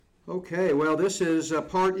Okay, well, this is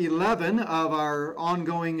part 11 of our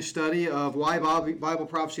ongoing study of why Bible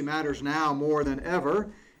prophecy matters now more than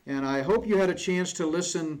ever. And I hope you had a chance to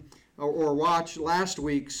listen or watch last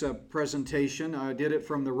week's presentation. I did it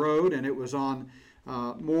from the road, and it was on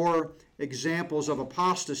more examples of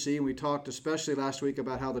apostasy. We talked especially last week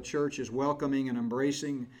about how the church is welcoming and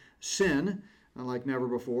embracing sin like never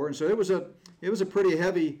before. And so it was a pretty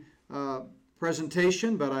heavy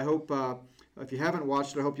presentation, but I hope if you haven't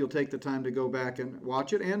watched it, I hope you'll take the time to go back and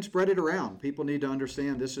watch it and spread it around. People need to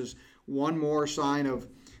understand this is one more sign of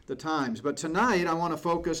the times. But tonight I want to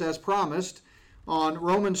focus, as promised, on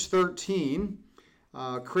Romans 13,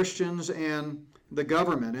 Christians and the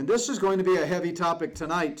government. And this is going to be a heavy topic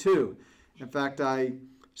tonight, too. In fact, I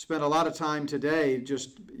spent a lot of time today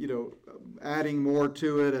just, adding more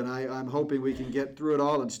to it, and I'm hoping we can get through it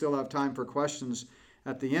all and still have time for questions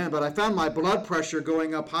at the end. But I found my blood pressure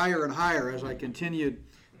going up higher and higher as I continued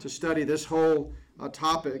to study this whole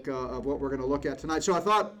topic of what we're going to look at tonight. So I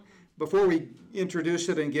thought before we introduce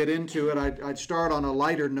it and get into it, I'd start on a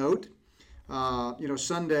lighter note.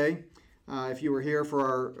 Sunday, if you were here for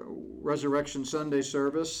our Resurrection Sunday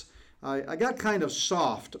service, I got kind of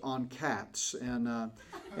soft on cats, and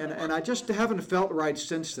I just haven't felt right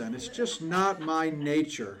since then. It's just not my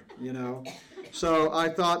nature, So I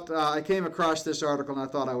thought, I came across this article and I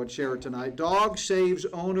thought I would share it tonight. Dog saves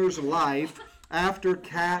owner's life after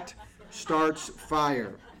cat starts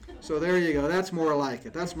fire. So there you go. That's more like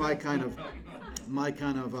it. That's my kind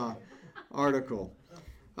of article.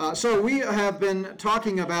 So we have been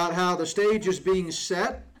talking about how the stage is being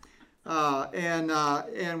set,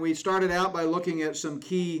 and we started out by looking at some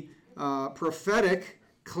key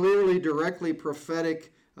directly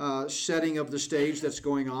prophetic setting of the stage that's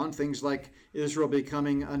going on. Things like Israel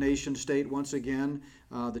becoming a nation state once again,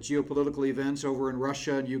 the geopolitical events over in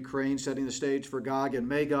Russia and Ukraine setting the stage for Gog and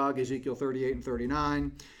Magog, Ezekiel 38 and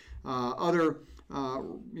 39. Other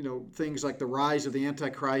things like the rise of the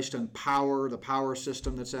Antichrist and power, the power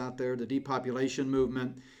system that's out there, the depopulation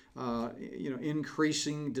movement,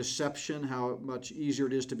 increasing deception, how much easier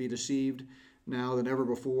it is to be deceived now than ever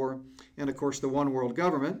before, and of course the one world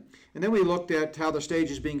government. And then we looked at how the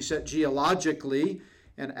stage is being set geologically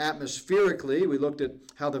and atmospherically. We looked at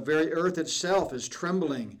how the very earth itself is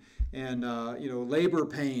trembling and labor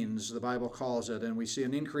pains, the Bible calls it, and we see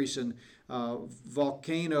an increase in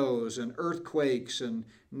volcanoes and earthquakes and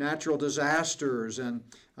natural disasters. And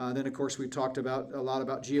then of course we talked a lot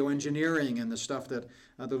about geoengineering and the stuff that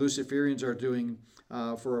the Luciferians are doing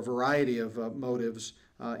for a variety of motives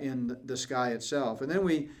in the sky itself. And then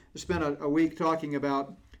we spent a week talking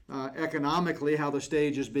about economically how the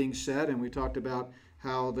stage is being set, and we talked about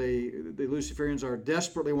how the Luciferians are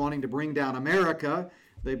desperately wanting to bring down America.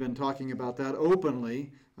 They've been talking about that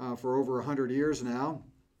openly for over 100 years now.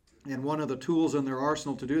 And one of the tools in their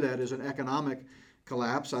arsenal to do that is an economic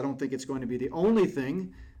collapse. I don't think it's going to be the only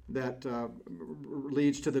thing that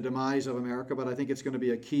leads to the demise of America, but I think it's going to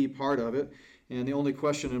be a key part of it. And the only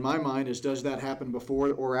question in my mind is, does that happen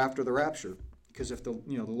before or after the rapture? Because if the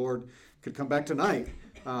Lord could come back tonight,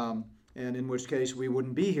 and in which case we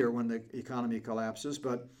wouldn't be here when the economy collapses.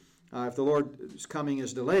 But if the Lord's coming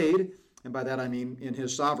is delayed, and by that I mean in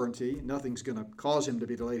His sovereignty, nothing's going to cause Him to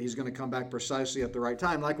be delayed. He's going to come back precisely at the right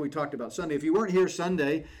time, like we talked about Sunday. If you weren't here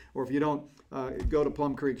Sunday, or if you don't go to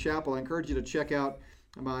Plum Creek Chapel, I encourage you to check out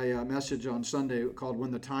my message on Sunday called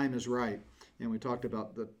When the Time is Right. And we talked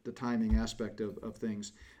about the timing aspect of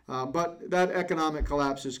things. But that economic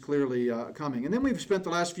collapse is clearly coming. And then we've spent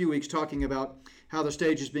the last few weeks talking about how the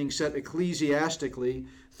stage is being set ecclesiastically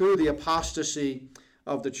through the apostasy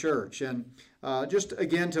of the church. And just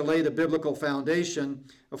again to lay the biblical foundation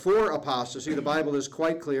for apostasy, the Bible is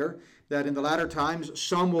quite clear that in the latter times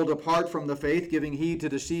some will depart from the faith, giving heed to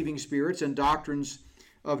deceiving spirits and doctrines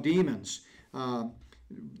of demons.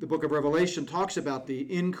 The book of Revelation talks about the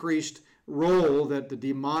increased role that the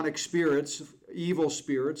demonic spirits, evil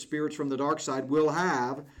spirits from the dark side will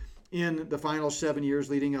have in the final 7 years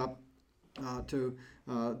leading up to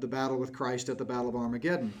the battle with Christ at the Battle of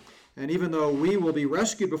Armageddon. And even though we will be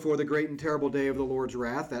rescued before the great and terrible day of the Lord's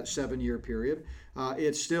wrath, that 7-year period,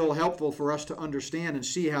 it's still helpful for us to understand and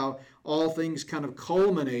see how all things kind of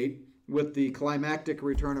culminate with the climactic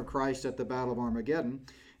return of Christ at the Battle of Armageddon.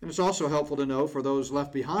 And it's also helpful to know for those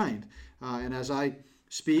left behind. And as I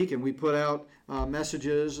speak and we put out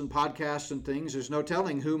messages and podcasts and things, there's no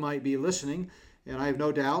telling who might be listening. And I have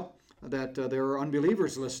no doubt that there are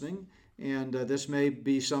unbelievers listening. And this may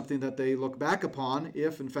be something that they look back upon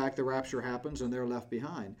if, in fact, the rapture happens and they're left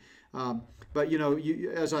behind. But,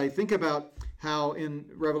 as I think about how in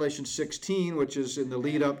Revelation 16, which is in the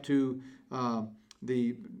lead up to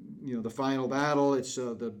the the final battle. It's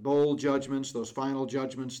the bowl judgments, those final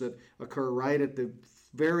judgments that occur right at the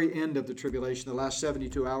very end of the tribulation, the last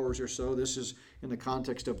 72 hours or so. This is in the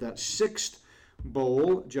context of that sixth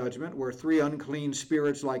bowl judgment, where 3 unclean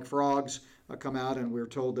spirits like frogs come out, and we're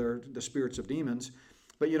told they're the spirits of demons.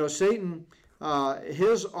 But Satan,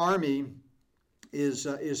 his army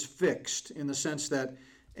is fixed in the sense that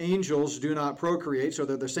angels do not procreate, so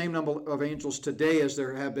they're the same number of angels today as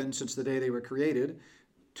there have been since the day they were created.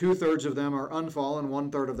 2/3 of them are unfallen,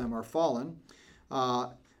 1/3 of them are fallen.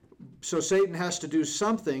 So Satan has to do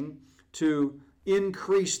something to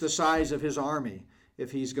increase the size of his army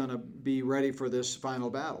if he's going to be ready for this final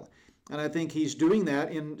battle. And I think he's doing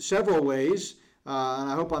that in several ways, and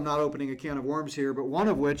I hope I'm not opening a can of worms here, but one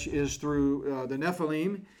of which is through the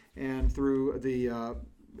Nephilim and through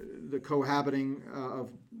the cohabiting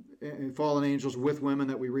of fallen angels with women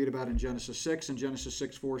that we read about in Genesis 6. And Genesis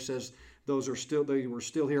 6:4 says they were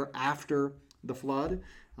still here after the flood.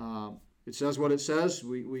 It says what it says.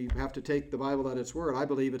 We have to take the Bible at its word. I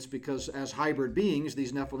believe it's because as hybrid beings,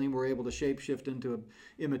 these Nephilim were able to shapeshift into an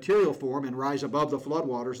immaterial form and rise above the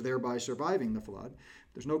floodwaters, thereby surviving the flood.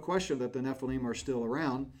 There's no question that the Nephilim are still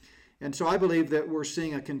around. And so I believe that we're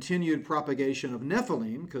seeing a continued propagation of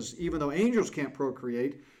Nephilim, because even though angels can't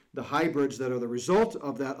procreate, the hybrids that are the result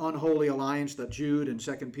of that unholy alliance that Jude and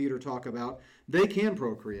 2 Peter talk about, they can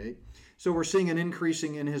procreate. So we're seeing an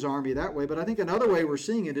increasing in his army that way. But I think another way we're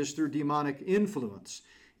seeing it is through demonic influence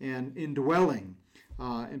and indwelling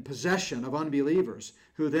and possession of unbelievers,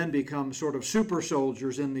 who then become sort of super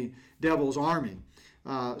soldiers in the devil's army.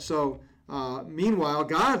 Meanwhile,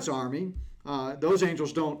 God's army, those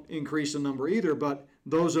angels don't increase in number either, but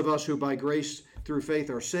those of us who by grace through faith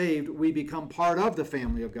are saved, we become part of the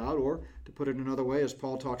family of God, or to put it another way, as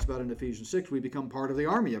Paul talks about in Ephesians 6, we become part of the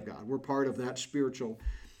army of God. We're part of that spiritual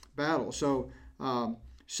battle. So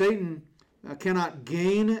Satan cannot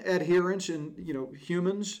gain adherents in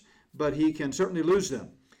humans, but he can certainly lose them.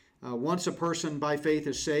 Once a person by faith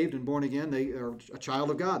is saved and born again, they are a child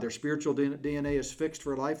of God. Their spiritual DNA is fixed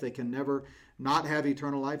for life. They can never not have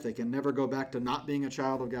eternal life. They can never go back to not being a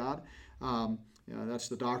child of God. That's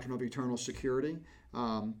the doctrine of eternal security.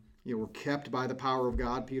 We're kept by the power of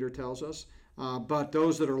God, Peter tells us. But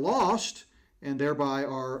those that are lost, and thereby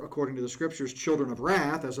are, according to the Scriptures, children of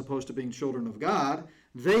wrath, as opposed to being children of God,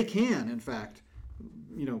 they can, in fact,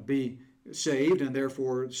 be saved, and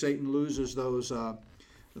therefore Satan loses those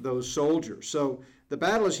soldiers. So the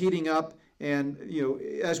battle is heating up, and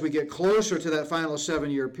as we get closer to that final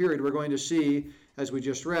 7-year period, we're going to see, as we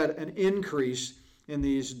just read, an increase in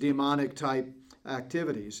these demonic type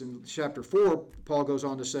activities. In chapter 4, Paul goes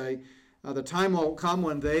on to say, the time will come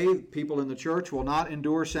when people in the church, will not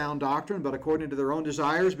endure sound doctrine, but according to their own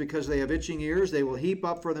desires, because they have itching ears, they will heap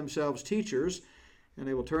up for themselves teachers, and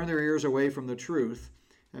they will turn their ears away from the truth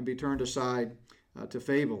and be turned aside to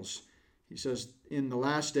fables. He says, in the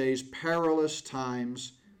last days, perilous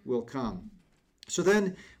times will come. So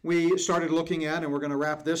then we started looking at, and we're going to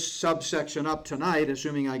wrap this subsection up tonight,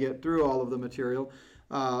 assuming I get through all of the material,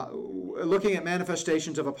 looking at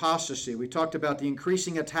manifestations of apostasy. We talked about the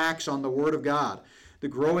increasing attacks on the Word of God, the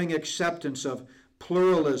growing acceptance of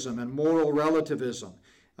pluralism and moral relativism,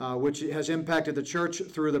 which has impacted the church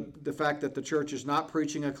through the fact that the church is not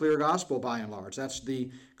preaching a clear gospel by and large. That's the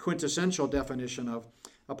quintessential definition of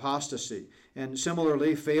apostasy. And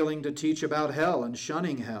similarly, failing to teach about hell and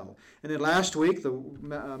shunning hell. And then last week, the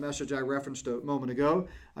message I referenced a moment ago,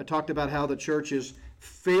 I talked about how the church is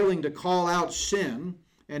failing to call out sin,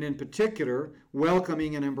 and in particular,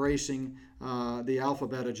 welcoming and embracing the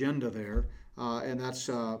alphabet agenda there. And that's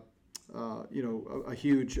a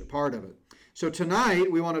huge part of it. So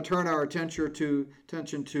tonight, we want to turn our attention to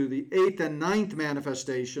the 8th and 9th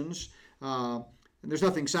manifestations. And there's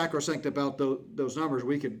nothing sacrosanct about those numbers.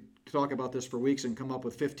 We could talk about this for weeks and come up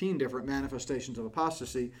with 15 different manifestations of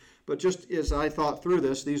apostasy. But just as I thought through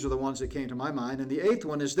this, these are the ones that came to my mind. And the 8th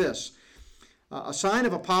one is this. A sign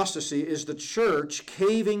of apostasy is the church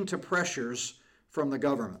caving to pressures from the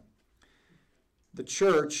government. The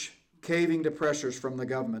church caving to pressures from the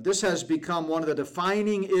government. This has become one of the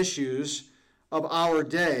defining issues of our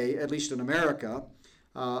day, at least in America.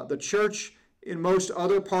 The church in most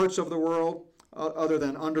other parts of the world, other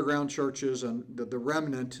than underground churches and the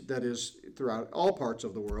remnant that is throughout all parts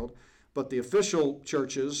of the world, but the official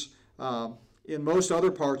churches in most other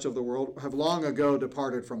parts of the world have long ago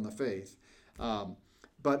departed from the faith.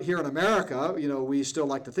 But here in America, we still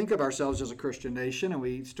like to think of ourselves as a Christian nation, and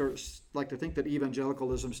we like to think that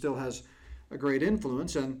evangelicalism still has a great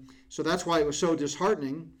influence. And so that's why it was so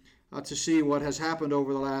disheartening to see what has happened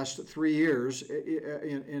over the last 3 years.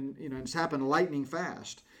 It's happened lightning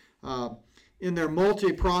fast. In their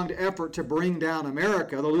multi-pronged effort to bring down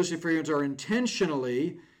America, the Luciferians are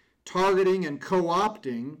intentionally targeting and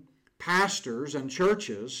co-opting pastors and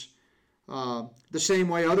churches the same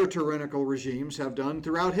way other tyrannical regimes have done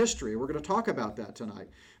throughout history. We're going to talk about that tonight.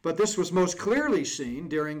 But this was most clearly seen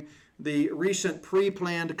during the recent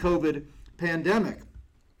pre-planned COVID pandemic.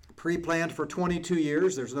 Pre-planned for 22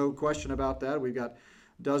 years, there's no question about that. We've got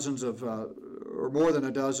dozens of, or more than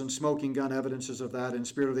a dozen, smoking gun evidences of that in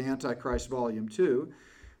Spirit of the Antichrist Volume 2.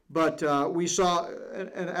 But we saw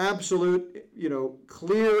an absolute,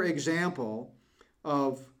 clear example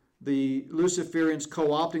of the Luciferians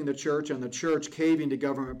co-opting the church and the church caving to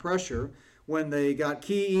government pressure when they got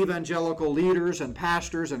key evangelical leaders and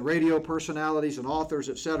pastors and radio personalities and authors,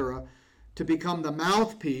 etc., to become the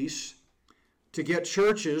mouthpiece to get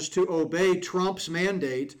churches to obey Trump's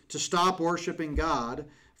mandate to stop worshiping God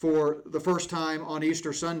for the first time on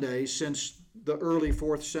Easter Sunday since the early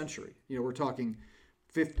 4th century. We're talking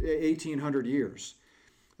 1800 years.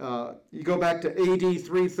 You go back to AD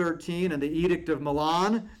 313 and the Edict of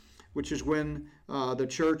Milan, which is when the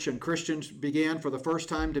church and Christians began for the first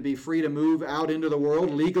time to be free to move out into the world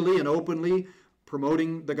legally and openly,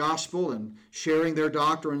 promoting the gospel and sharing their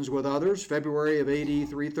doctrines with others. February of AD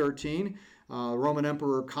 313, Roman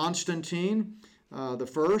Emperor Constantine the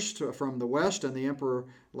first from the west and the Emperor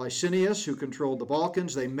Licinius, who controlled the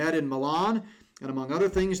Balkans, they met in Milan, and among other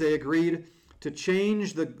things, they agreed to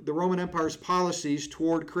change the Roman Empire's policies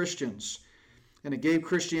toward Christians. And it gave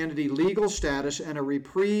Christianity legal status and a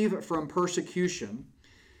reprieve from persecution.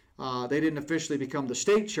 They didn't officially become the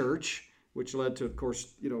state church, which led to, of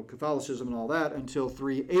course, Catholicism and all that, until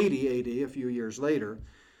 380 AD, a few years later.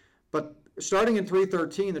 But starting in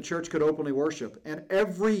 313, the church could openly worship. And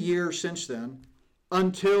every year since then,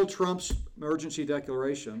 until Trump's emergency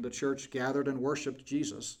declaration, the church gathered and worshiped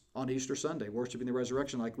Jesus on Easter Sunday, worshiping the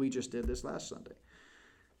resurrection like we just did this last Sunday.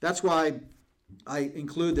 That's why I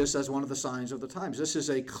include this as one of the signs of the times. This is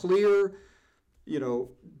a clear,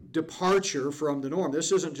 departure from the norm.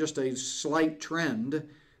 This isn't just a slight trend.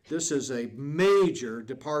 This is a major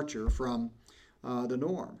departure from the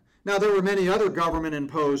norm. Now, there were many other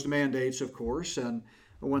government-imposed mandates, of course, and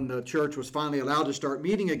when the church was finally allowed to start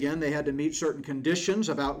meeting again, they had to meet certain conditions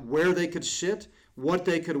about where they could sit, what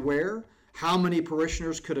they could wear, how many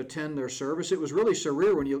parishioners could attend their service. It was really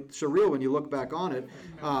surreal when you look back on it.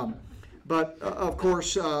 But of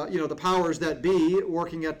course, the powers that be,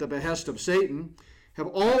 working at the behest of Satan, have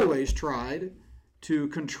always tried to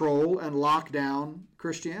control and lock down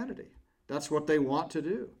Christianity. That's what they want to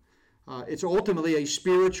do. It's ultimately a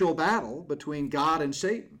spiritual battle between God and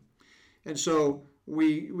Satan. And so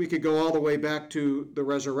we could go all the way back to the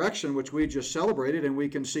resurrection, which we just celebrated, and we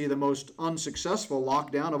can see the most unsuccessful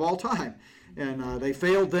lockdown of all time. And they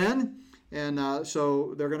failed then, and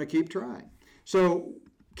so they're going to keep trying. So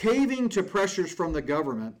caving to pressures from the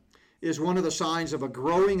government is one of the signs of a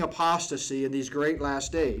growing apostasy in these great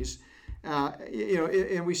last days.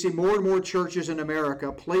 And we see more and more churches in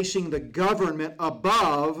America placing the government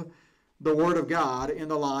above the Word of God in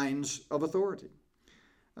the lines of authority.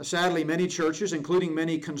 Sadly, many churches, including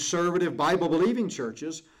many conservative Bible-believing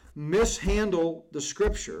churches, mishandle the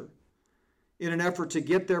Scripture in an effort to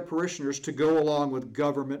get their parishioners to go along with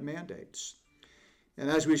government mandates. And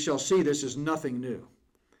as we shall see, this is nothing new.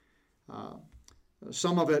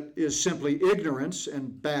 Some of it is simply ignorance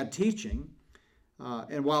and bad teaching.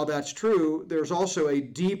 And while that's true, there's also a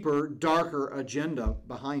deeper, darker agenda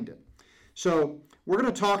behind it. So we're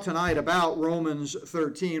going to talk tonight about Romans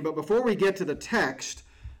 13, but before we get to the text,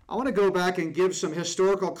 I want to go back and give some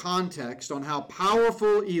historical context on how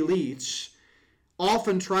powerful elites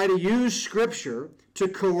often try to use Scripture to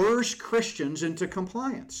coerce Christians into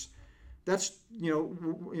compliance. That's,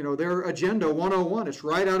 their Agenda 101. It's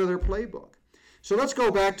right out of their playbook. So let's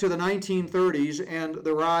go back to the 1930s and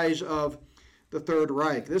the rise of the Third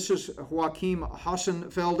Reich. This is Joachim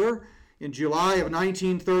Hossenfelder in July of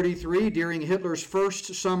 1933, during Hitler's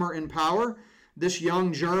first summer in power. This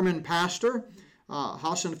young German pastor,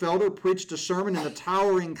 Hossenfelder, preached a sermon in the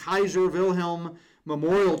towering Kaiser Wilhelm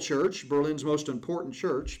Memorial Church, Berlin's most important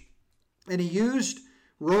church, and he used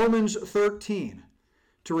Romans 13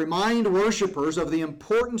 to remind worshipers of the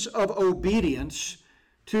importance of obedience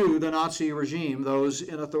to the Nazi regime, those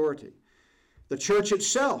in authority. The church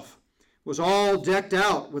itself was all decked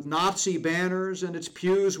out with Nazi banners, and its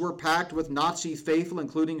pews were packed with Nazi faithful,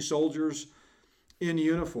 including soldiers in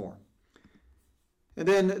uniform. And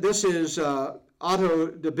then this is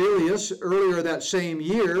Otto Dibelius. Earlier that same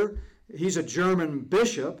year, he's a German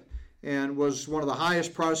bishop and was one of the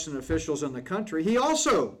highest Protestant officials in the country. He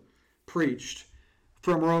also preached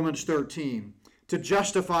from Romans 13, to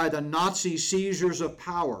justify the Nazi seizures of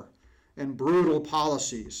power and brutal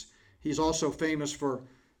policies. He's also famous for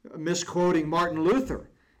misquoting Martin Luther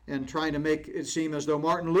and trying to make it seem as though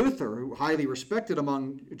Martin Luther, who highly respected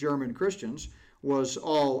among German Christians, was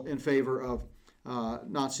all in favor of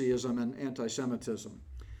Nazism and anti-Semitism.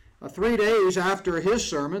 3 days after his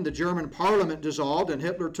sermon, the German parliament dissolved and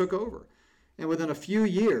Hitler took over. And within a few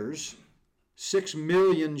years, 6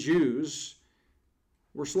 million Jews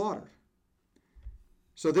were slaughtered.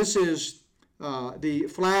 So this is the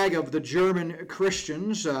flag of the German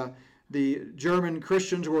Christians. The German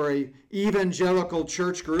Christians were an evangelical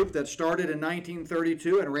church group that started in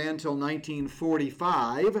 1932 and ran until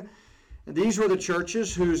 1945. And these were the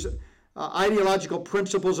churches whose ideological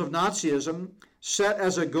principles of Nazism set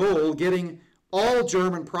as a goal getting all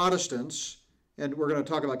German Protestants, and we're going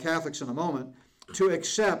to talk about Catholics in a moment, to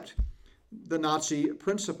accept the Nazi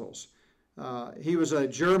principles. He was a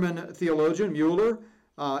German theologian, Mueller.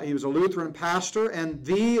 He was a Lutheran pastor and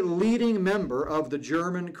the leading member of the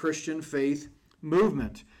German Christian faith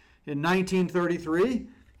movement. In 1933,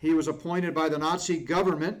 he was appointed by the Nazi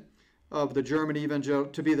government of the German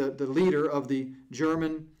to be the leader of the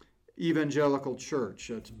German Evangelical Church.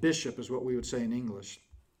 It's bishop is what we would say in English.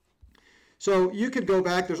 So you could go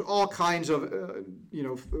back. There's all kinds of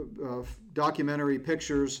documentary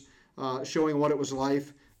pictures showing what it was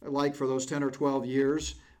like for those 10 or 12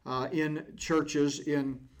 years in churches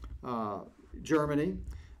in Germany.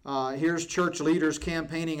 Here's church leaders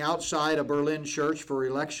campaigning outside a Berlin church for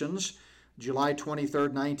elections, July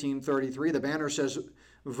 23rd, 1933. The banner says,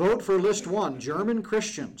 "Vote for List 1, German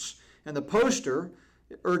Christians." And the poster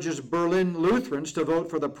urges Berlin Lutherans to vote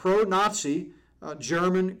for the pro-Nazi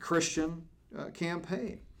German Christian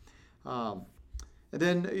campaign. And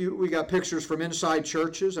then we got pictures from inside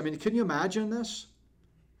churches. I mean, can you imagine this?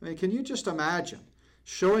 I mean, can you just imagine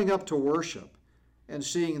showing up to worship and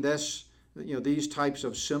seeing this, these types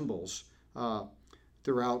of symbols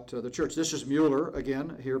throughout the church? This is Mueller,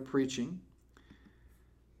 again, here preaching.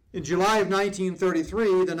 In July of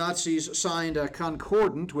 1933, the Nazis signed a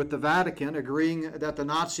concordant with the Vatican agreeing that the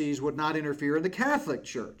Nazis would not interfere in the Catholic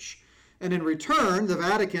Church. And in return, the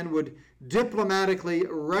Vatican would diplomatically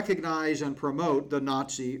recognize and promote the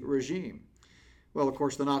Nazi regime. Well, of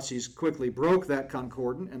course, the Nazis quickly broke that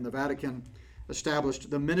concordant, and the Vatican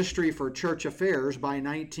established the Ministry for Church Affairs by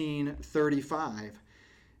 1935.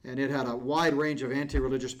 And it had a wide range of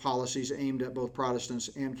anti-religious policies aimed at both Protestants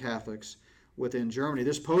and Catholics within Germany.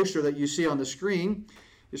 This poster that you see on the screen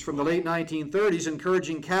is from the late 1930s,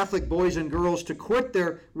 encouraging Catholic boys and girls to quit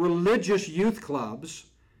their religious youth clubs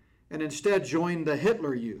and instead join the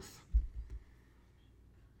Hitler Youth.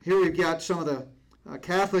 Here we've got some of the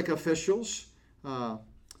Catholic officials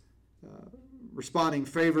responding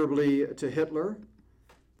favorably to Hitler.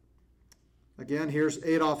 Again, here's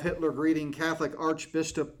Adolf Hitler greeting Catholic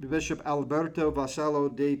Archbishop Alberto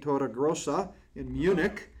Vassallo de Torregrossa in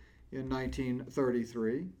Munich in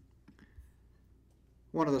 1933.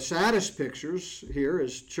 One of the saddest pictures here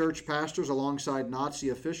is church pastors alongside Nazi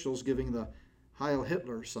officials giving the Heil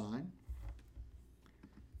Hitler sign.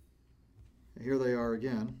 Here they are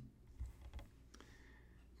again.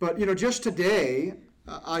 But, just today,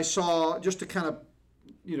 I saw, just to kind of,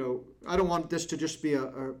 I don't want this to just be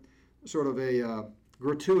a sort of a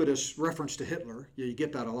gratuitous reference to Hitler. You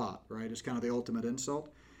get that a lot, right? It's kind of the ultimate insult.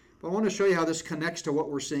 But I want to show you how this connects to what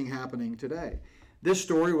we're seeing happening today. This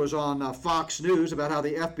story was on Fox News about how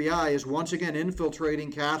the FBI is once again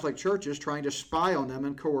infiltrating Catholic churches, trying to spy on them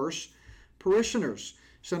and coerce parishioners.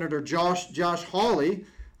 Senator Josh Hawley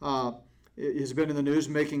has been in the news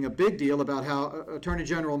making a big deal about how Attorney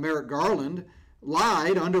General Merrick Garland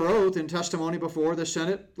lied under oath in testimony before the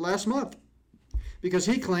Senate last month because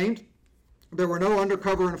he claimed there were no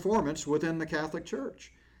undercover informants within the Catholic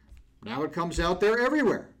Church. Now it comes out there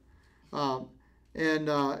everywhere. At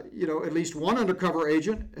least one undercover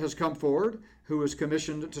agent has come forward who was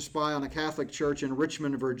commissioned to spy on a Catholic church in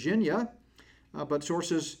Richmond, Virginia. But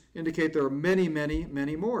sources indicate there are many, many,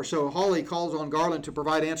 many more. So Hawley calls on Garland to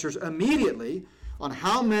provide answers immediately on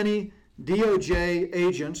how many DOJ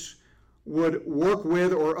agents would work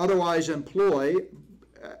with or otherwise employ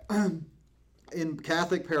in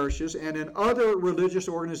Catholic parishes and in other religious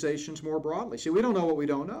organizations more broadly. See, we don't know what we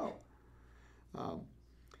don't know.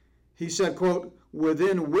 He said, quote,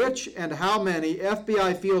 "Within which and how many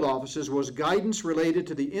FBI field offices was guidance related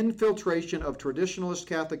to the infiltration of traditionalist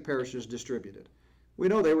Catholic parishes distributed?" We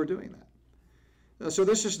know they were doing that. So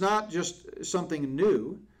this is not just something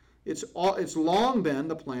new. It's long been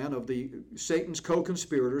the plan of the Satan's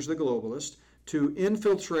co-conspirators, the globalists, to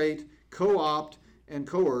infiltrate, co-opt, and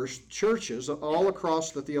coerce churches all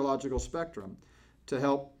across the theological spectrum to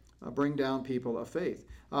help bring down people of faith.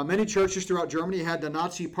 Many churches throughout Germany had the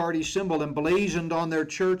Nazi Party symbol emblazoned on their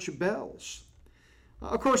church bells.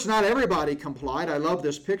 Of course, not everybody complied. I love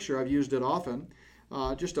this picture. I've used it often.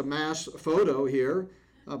 Just a mass photo here.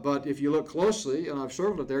 But if you look closely, and I've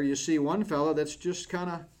circled it there, you see one fellow that's just kind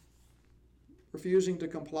of refusing to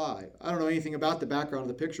comply. I don't know anything about the background of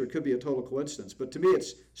the picture. It could be a total coincidence. But to me,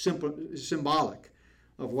 it's symbolic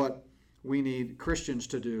of what we need Christians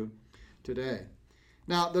to do today.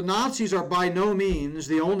 Now, the Nazis are by no means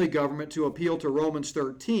the only government to appeal to Romans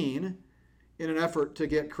 13 in an effort to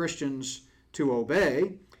get Christians to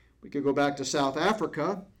obey. We could go back to South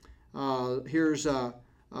Africa. Here's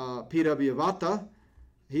P.W. Botha.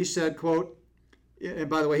 He said, quote, and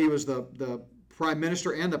by the way, he was the prime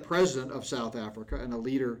minister and the president of South Africa and a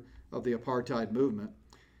leader of the apartheid movement.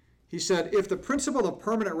 He said, if the principle of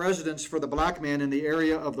permanent residence for the black man in the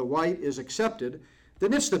area of the white is accepted,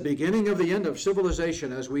 then it's the beginning of the end of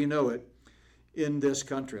civilization as we know it in this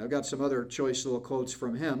country. I've got some other choice little quotes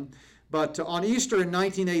from him. But on Easter in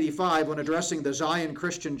 1985, when addressing the Zion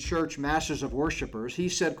Christian Church masses of worshipers, he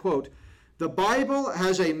said, quote, the Bible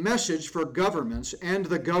has a message for governments and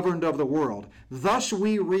the governed of the world. Thus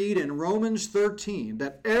we read in Romans 13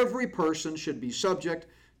 that every person should be subject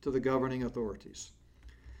to the governing authorities.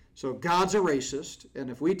 So God's a racist, and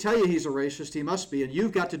if we tell you he's a racist, he must be, and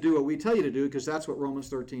you've got to do what we tell you to do because that's what Romans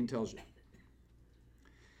 13 tells you.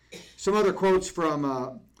 Some other quotes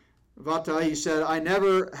from Botha. He said, I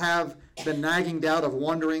never have been nagging doubt of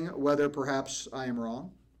wondering whether perhaps I am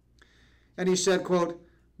wrong. And he said, quote,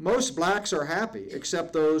 most blacks are happy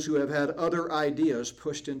except those who have had other ideas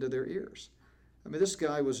pushed into their ears. I mean, this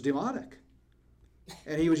guy was demonic.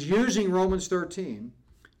 And he was using Romans 13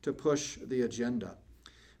 to push the agenda.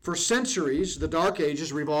 For centuries, the Dark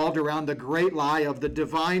Ages revolved around the great lie of the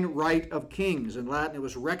divine right of kings. In Latin, it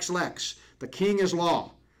was rex lex. The king is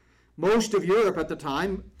law. Most of Europe at the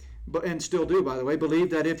time, and still do, by the way, believed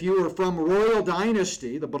that if you were from royal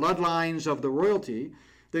dynasty, the bloodlines of the royalty,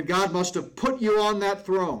 then God must have put you on that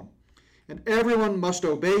throne. And everyone must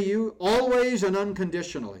obey you, always and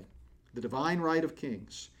unconditionally. The divine right of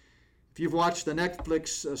kings. If you've watched the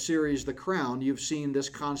Netflix series The Crown, you've seen this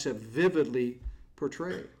concept vividly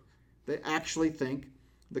portrayed. They actually think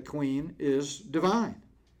the queen is divine.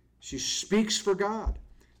 She speaks for God.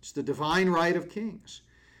 It's the divine right of kings.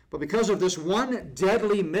 But because of this one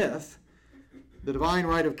deadly myth, the divine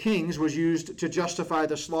right of kings was used to justify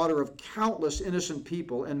the slaughter of countless innocent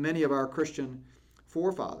people and many of our Christian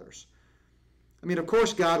forefathers. I mean, of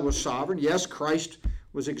course, God was sovereign. Yes, Christ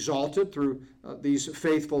was exalted through these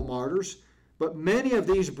faithful martyrs. But many of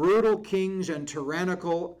these brutal kings and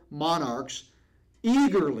tyrannical monarchs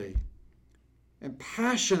eagerly and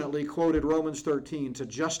passionately quoted Romans 13 to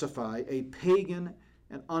justify a pagan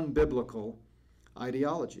and unbiblical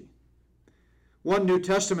ideology. One New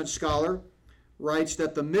Testament scholar writes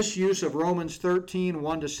that the misuse of Romans 13,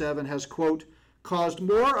 1-7 has, quote, caused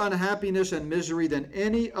more unhappiness and misery than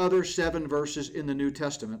any other 7 verses in the New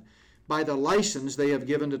Testament by the license they have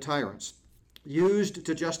given to tyrants, used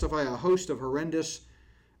to justify a host of horrendous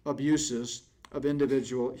abuses of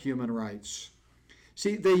individual human rights.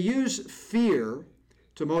 See, they use fear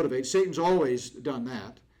to motivate. Satan's always done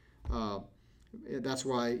that. That's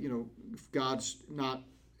why, God's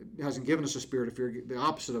hasn't given us a spirit of fear. The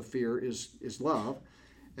opposite of fear is love.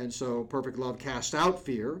 And so perfect love casts out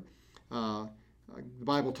fear. The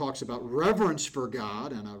Bible talks about reverence for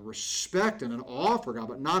God and a respect and an awe for God,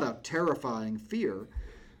 but not a terrifying fear.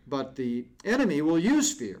 But the enemy will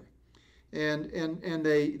use fear. And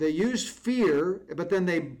they use fear, but then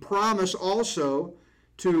they promise also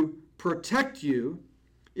to protect you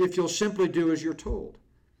if you'll simply do as you're told.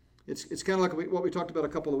 It's kind of like what we talked about a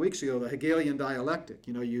couple of weeks ago, the Hegelian dialectic.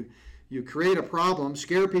 You create a problem,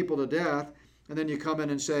 scare people to death, and then you come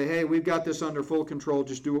in and say, hey, we've got this under full control,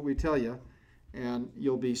 just do what we tell you, and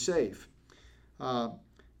you'll be safe. The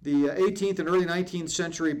 18th and early 19th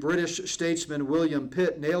century British statesman William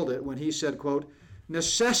Pitt nailed it when he said, quote,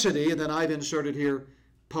 necessity, and then I've inserted here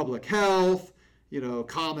public health,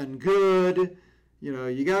 common good,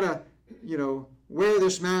 you got to, wear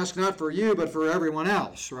this mask not for you, but for everyone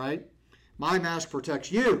else, right? My mask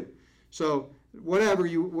protects you. So whatever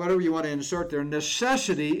you want to insert there,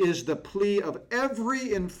 necessity is the plea of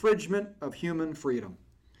every infringement of human freedom.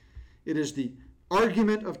 It is the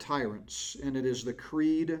argument of tyrants, and it is the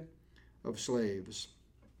creed of slaves.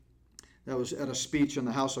 That was at a speech in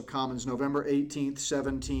the House of Commons, November 18th,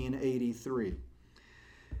 1783.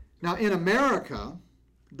 Now, in America,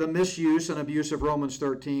 the misuse and abuse of Romans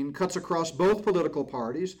 13 cuts across both political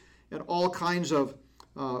parties and all kinds of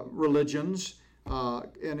religions.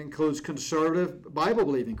 and includes conservative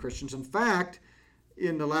Bible-believing Christians. In fact,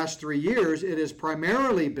 in the last 3 years, it has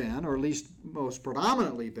primarily been, or at least most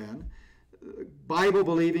predominantly been,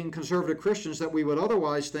 Bible-believing conservative Christians that we would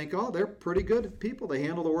otherwise think, oh, they're pretty good people. They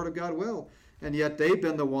handle the Word of God well. And yet they've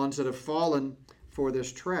been the ones that have fallen for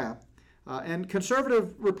this trap. And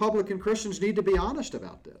conservative Republican Christians need to be honest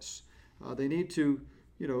about this. They need to,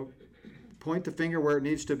 point the finger where it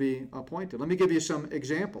needs to be pointed. Let me give you some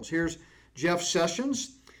examples. Here's Jeff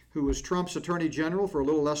Sessions, who was Trump's Attorney General for a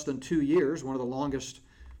little less than 2 years, one of the longest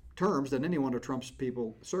terms that any one of Trump's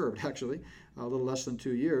people served, actually, a little less than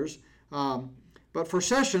 2 years. But for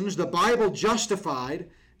Sessions, the Bible justified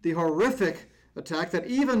the horrific attack that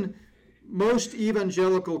even most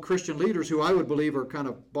evangelical Christian leaders, who I would believe are kind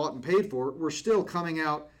of bought and paid for, were still coming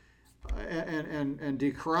out and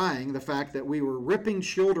decrying the fact that we were ripping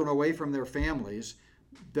children away from their families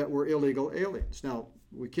that were illegal aliens. Now,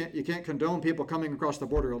 you can't condone people coming across the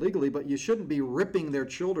border illegally, but you shouldn't be ripping their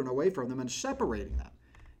children away from them and separating them.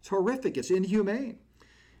 It's horrific. It's inhumane.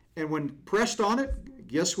 And when pressed on it,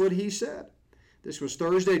 guess what he said? This was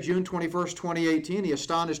Thursday, June 21st, 2018. He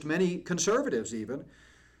astonished many conservatives even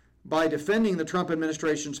by defending the Trump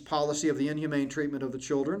administration's policy of the inhumane treatment of the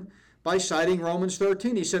children by citing Romans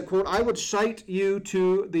 13. He said, quote, "I would cite you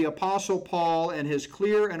to the Apostle Paul and his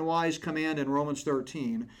clear and wise command in Romans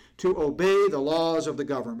 13 to obey the laws of the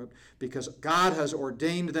government because God has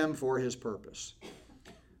ordained them for his purpose."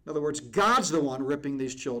 In other words, God's the one ripping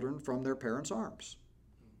these children from their parents' arms.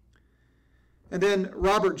 And then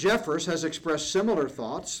Robert Jeffress has expressed similar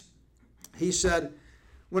thoughts. He said,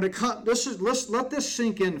 let this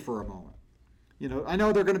sink in for a moment. I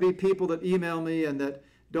know there are going to be people that email me and that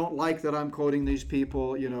don't like that I'm quoting these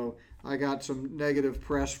people. I got some negative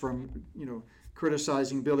press from,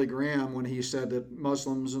 criticizing Billy Graham when he said that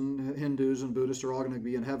Muslims and Hindus and Buddhists are all going to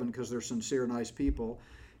be in heaven because they're sincere, nice people.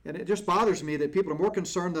 And it just bothers me that people are more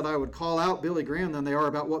concerned that I would call out Billy Graham than they are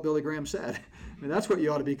about what Billy Graham said. I mean, that's what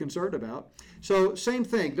you ought to be concerned about. So same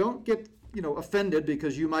thing. Don't get, offended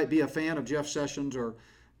because you might be a fan of Jeff Sessions or,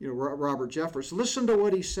 Robert Jeffress. Listen to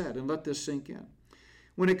what he said and let this sink in.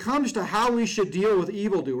 When it comes to how we should deal with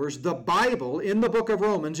evildoers, the Bible in the book of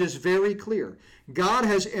Romans is very clear. God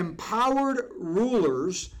has empowered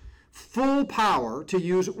rulers full power to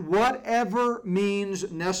use whatever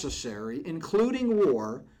means necessary, including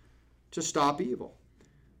war, to stop evil.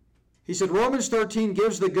 He said Romans 13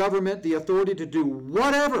 gives the government the authority to do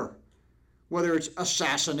whatever, whether it's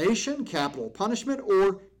assassination, capital punishment,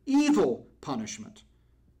 or evil punishment.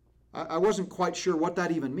 I wasn't quite sure what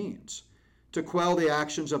that even means. To quell the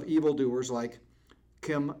actions of evildoers like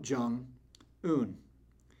Kim Jong-un.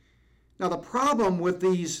 Now, the problem with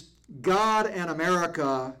these God and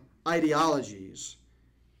America ideologies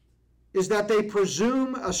is that they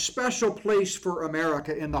presume a special place for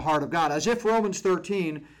America in the heart of God, as if Romans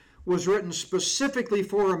 13 was written specifically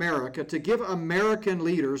for America to give American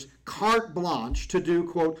leaders carte blanche to do,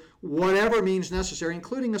 quote, whatever means necessary,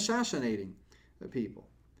 including assassinating the people.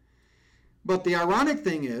 But the ironic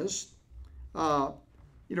thing is,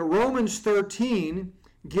 Romans 13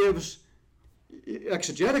 gives,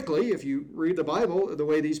 exegetically, if you read the Bible the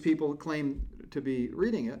way these people claim to be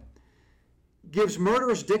reading it, gives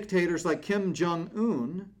murderous dictators like Kim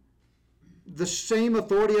Jong-un the same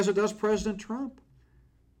authority as it does President Trump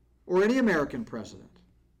or any American president.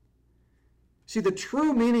 See, the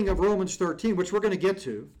true meaning of Romans 13, which we're going to get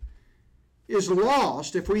to, is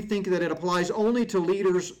lost if we think that it applies only to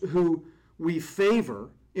leaders who we favor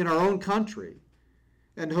in our own country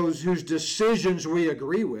and whose decisions we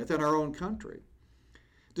agree with in our own country.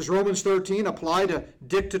 Does Romans 13 apply to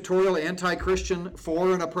dictatorial, anti-Christian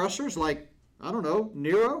foreign oppressors like, I don't know,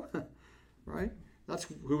 Nero? Right? That's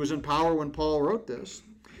who was in power when Paul wrote this.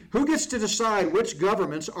 Who gets to decide which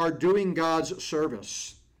governments are doing God's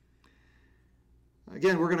service?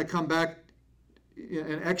 Again, we're going to come back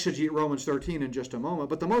and exegete Romans 13 in just a moment.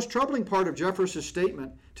 But the most troubling part of Jeffress'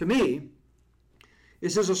 statement, to me,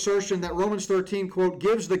 is his assertion that Romans 13, quote,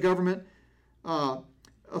 gives the government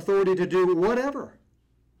authority to do whatever.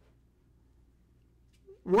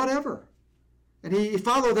 Whatever. And he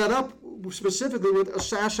followed that up specifically with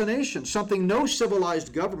assassination, something no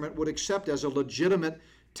civilized government would accept as a legitimate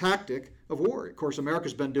tactic of war. Of course,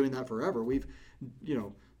 America's been doing that forever. We've,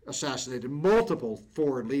 assassinated multiple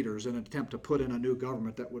foreign leaders in an attempt to put in a new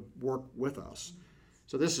government that would work with us.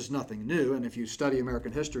 So this is nothing new. And if you study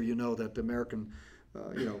American history, you know that the American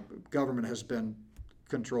government has been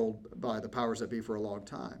controlled by the powers that be for a long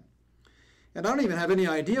time. And I don't even have any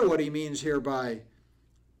idea what he means here by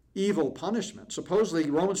evil punishment. Supposedly,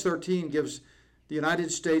 Romans 13 gives the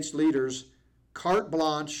United States leaders carte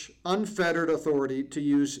blanche, unfettered authority to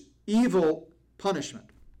use evil punishment.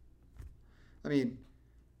 I mean,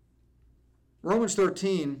 Romans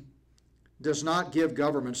 13 does not give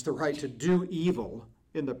governments the right to do evil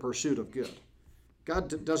in the pursuit of good.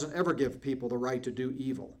 God doesn't ever give people the right to do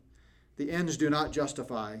evil. The ends do not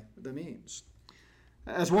justify the means.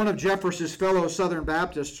 As one of Jeffress's fellow Southern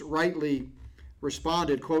Baptists rightly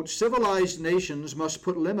responded, quote, civilized nations must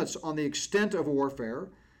put limits on the extent of warfare,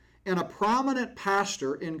 and a prominent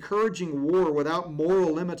pastor encouraging war without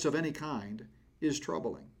moral limits of any kind is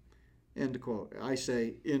troubling, end quote. I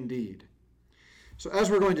say, indeed. So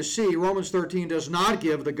as we're going to see, Romans 13 does not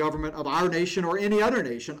give the government of our nation or any other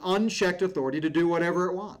nation unchecked authority to do whatever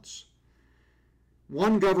it wants.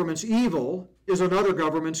 One government's evil is another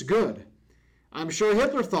government's good. I'm sure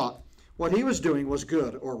Hitler thought what he was doing was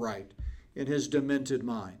good or right in his demented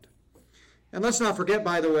mind. And let's not forget,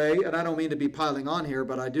 by the way, and I don't mean to be piling on here,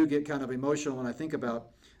 but I do get kind of emotional when I think about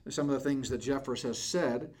some of the things that Jeffress has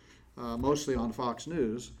said, mostly on Fox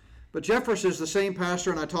News. But Jeffress is the same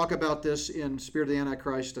pastor, and I talk about this in Spirit of the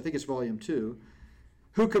Antichrist, I think it's volume 2,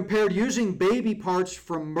 who compared using baby parts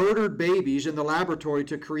from murdered babies in the laboratory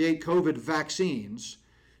to create COVID vaccines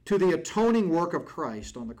to the atoning work of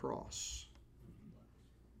Christ on the cross.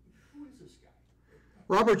 Who is this guy?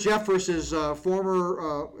 Robert Jeffress is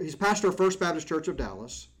he's pastor of First Baptist Church of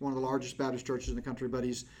Dallas, one of the largest Baptist churches in the country, but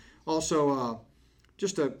he's also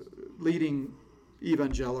just a leading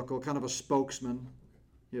evangelical, kind of a spokesman,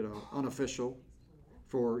 unofficial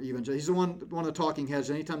for evangelical. He's one of the talking heads.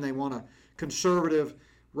 Anytime they want a conservative,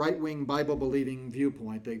 right-wing, Bible-believing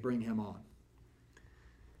viewpoint, they bring him on.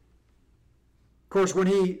 Of course, when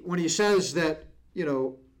he says that,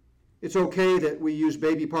 it's okay that we use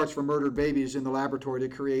baby parts from murdered babies in the laboratory to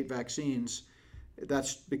create vaccines,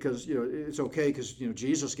 that's because, it's okay because,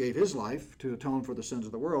 Jesus gave his life to atone for the sins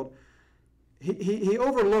of the world. He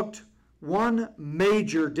overlooked one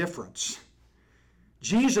major difference.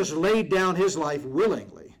 Jesus laid down his life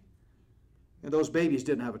willingly, and those babies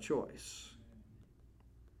didn't have a choice.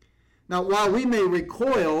 Now, while we may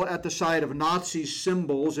recoil at the sight of Nazi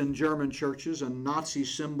symbols in German churches and Nazi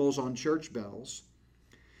symbols on church bells,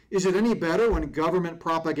 is it any better when government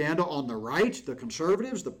propaganda on the right, the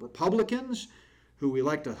conservatives, the Republicans, who we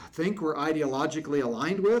like to think we're ideologically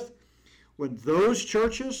aligned with, when those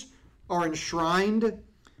churches are enshrining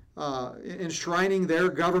their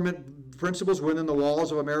government principles within the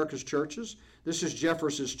walls of America's churches? This is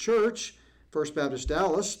Jeffress's church, First Baptist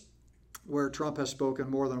Dallas, where Trump has spoken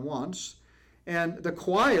more than once. And the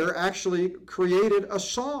choir actually created a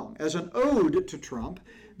song as an ode to Trump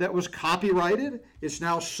that was copyrighted. It's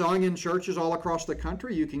now sung in churches all across the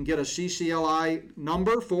country. You can get a CCLI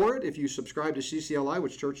number for it if you subscribe to CCLI,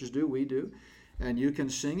 which churches do, we do, and you can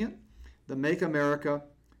sing it. The Make America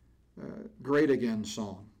Great Again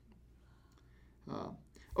song.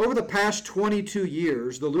 Over the past 22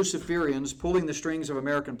 years, the Luciferians pulling the strings of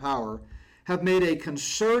American power have made a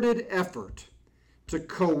concerted effort to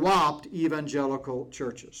co-opt evangelical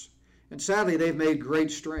churches. And sadly, they've made great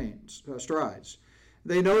strides.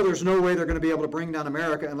 They know there's no way they're going to be able to bring down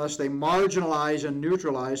America unless they marginalize and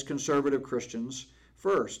neutralize conservative Christians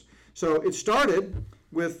first. So it started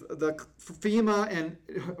with the FEMA and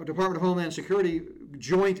Department of Homeland Security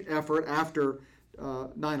joint effort after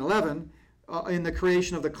 9/11 in the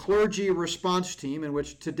creation of the Clergy Response Team, in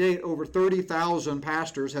which to date over 30,000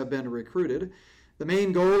 pastors have been recruited. The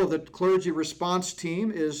main goal of the Clergy Response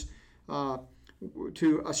Team is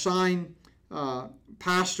to assign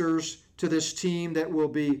pastors to this team that will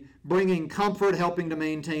be bringing comfort, helping to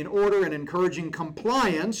maintain order, and encouraging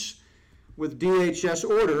compliance with DHS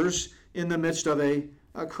orders in the midst of a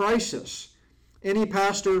crisis. Any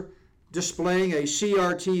pastor displaying a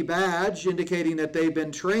CRT badge indicating that they've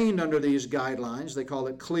been trained under these guidelines, they call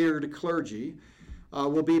it cleared clergy,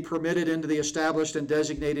 will be permitted into the established and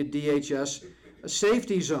designated DHS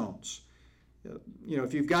safety zones.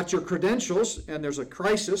 If you've got your credentials and there's a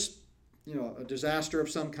crisis, a disaster of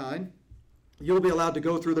some kind, you'll be allowed to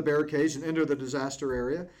go through the barricades and enter the disaster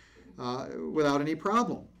area without any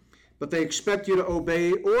problem. But they expect you to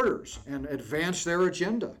obey orders and advance their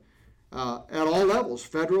agenda at all levels,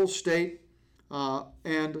 federal, state,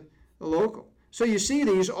 and local. So you see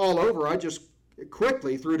these all over. I just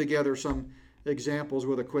quickly threw together some examples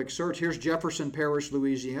with a quick search. Here's Jefferson Parish,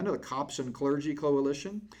 Louisiana, the Cops and Clergy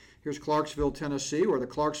Coalition. Here's Clarksville, Tennessee, where the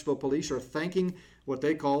Clarksville police are thanking what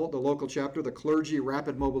they call the local chapter, the Clergy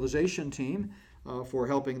Rapid Mobilization Team, for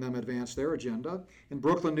helping them advance their agenda. In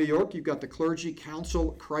Brooklyn, New York, you've got the Clergy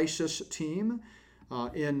Council Crisis Team.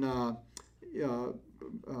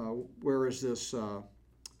 Where is this?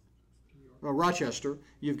 Rochester.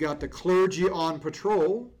 You've got the Clergy on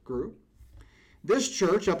Patrol group. This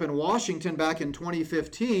church up in Washington back in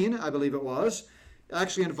 2015, I believe it was,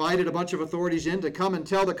 actually invited a bunch of authorities in to come and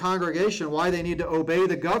tell the congregation why they need to obey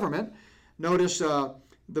the government. Notice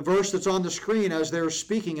the verse that's on the screen as they're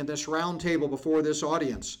speaking in this round table before this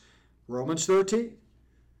audience. Romans 13.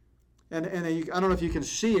 And I don't know if you can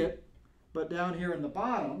see it, but down here in the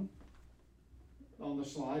bottom on the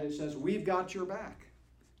slide it says, "We've got your back.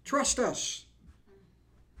 Trust us."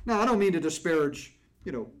 Now, I don't mean to disparage,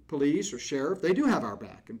 police or sheriff. They do have our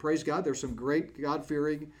back. And praise God, there's some great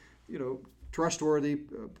God-fearing, trustworthy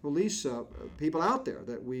police people out there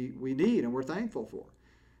that we need and we're thankful for.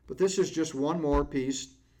 But this is just one more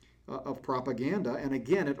piece of propaganda. And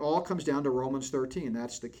again, it all comes down to Romans 13.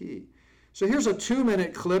 That's the key. So here's a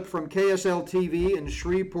 2-minute clip from KSL TV in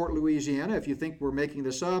Shreveport, Louisiana. If you think we're making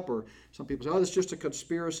this up, or some people say, oh, it's just a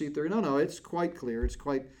conspiracy theory. No, it's quite clear. It's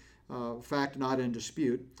quite fact, not in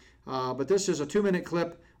dispute. But this is a 2-minute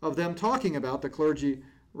clip of them talking about the clergy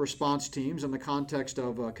response teams in the context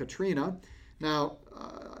of Katrina. Now,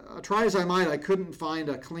 try as I might, I couldn't find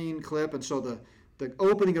a clean clip, and so the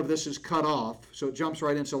opening of this is cut off, so it jumps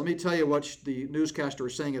right in. So let me tell you what the newscaster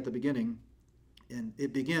is saying at the beginning. And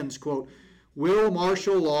it begins, quote, "Will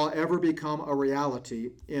martial law ever become a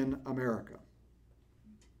reality in America?"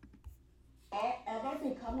 Ever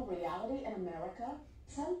become a reality in America?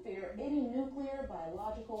 Some fear any nuclear,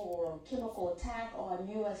 biological, or chemical attack on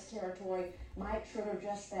U.S. territory might trigger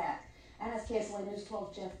just that. And as KSLA News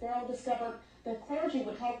 12 Jeff Farrell discovered, the clergy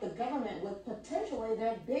would help the government with potentially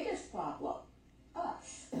their biggest problem,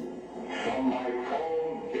 us.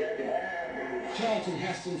 Charlton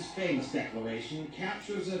Heston's famous declaration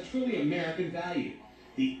captures a truly American value,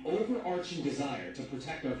 the overarching desire to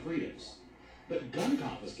protect our freedoms. But gun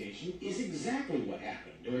confiscation is exactly what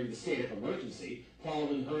happened during the state of emergency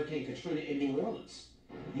following Hurricane Katrina in New Orleans.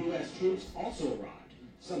 U.S. troops also arrived,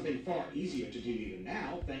 something far easier to do even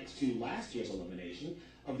now thanks to last year's elimination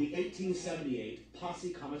of the 1878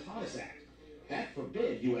 Posse Comitatus Act. That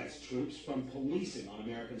forbid U.S. troops from policing on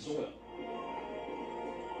American soil.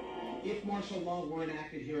 If martial law were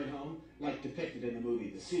enacted here at home, like depicted in the movie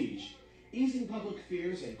The Siege, easing public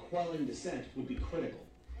fears and quelling dissent would be critical.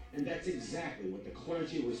 And that's exactly what the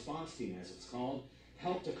Clergy Response Team, as it's called,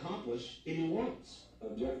 helped accomplish in New Orleans.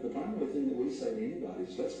 Jeff, the primary thing that we say to anybody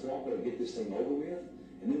is let's go out there and get this thing over with,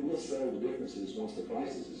 and then we'll settle the differences once the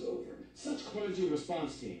crisis is over. Such clergy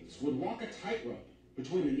response teams would walk a tightrope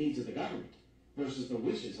between the needs of the government versus the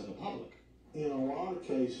wishes of the public. In a lot of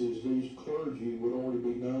cases, these clergy would already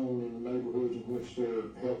be known in the neighborhoods in which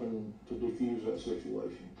they're helping to defuse that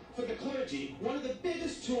situation. For the clergy, one of the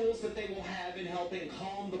biggest tools that they will have in helping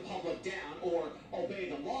calm the public down or obey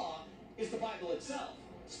the law is the Bible itself,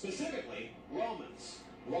 specifically Romans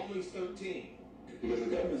 13. Because the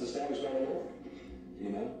government is established by the Lord,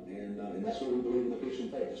 and that's what we believe in the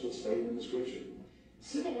Christian faith. That's what's stated in the Scripture.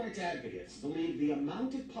 Civil rights advocates believe the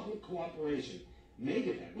amount of public cooperation may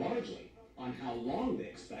depend largely on how long they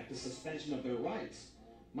expect the suspension of their rights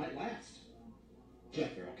might last.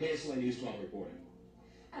 Jeff Farrell, KSLA News 12 reporting.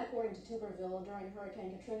 According to Tuberville, during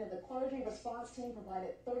Hurricane Katrina, the clergy response team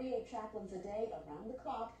provided 38 chaplains a day around the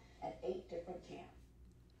clock at 8 different camps.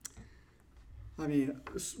 I mean,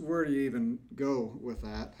 where do you even go with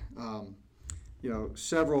that?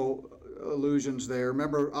 Several allusions there.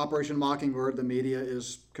 Remember, Operation Mockingbird, the media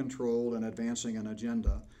is controlled and advancing an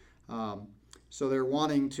agenda. So they're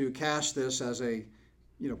wanting to cast this as a,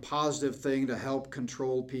 positive thing to help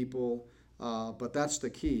control people. But that's the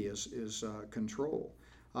key is control.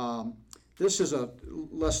 This is a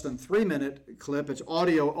less than 3-minute clip. It's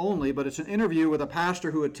audio only, but it's an interview with a pastor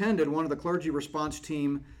who attended one of the clergy response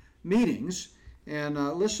team meetings. And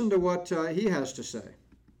listen to what he has to say.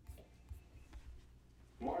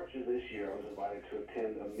 March of this year, I was invited to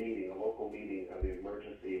attend a local meeting of the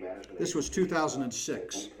Emergency Management. This was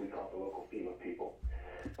 2006. We call it the local FEMA people.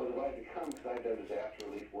 I was invited to come because I'd done disaster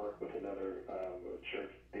relief work with another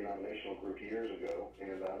church denominational group years ago,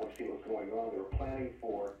 and I wanted to see what was going on. They were planning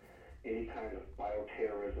for any kind of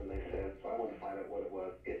bioterrorism, they said, so I wanted to find out what it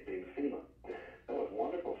was, it being FEMA. That was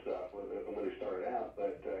wonderful stuff when they started out,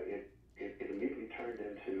 but it immediately turned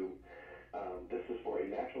into this is for a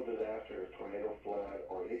natural disaster, a tornado, flood,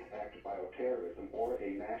 or any act of bioterrorism, or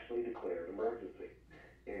a nationally declared emergency.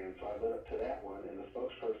 And so I led up to that one, and the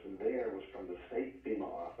spokesperson there was from the state FEMA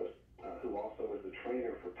office, who also was the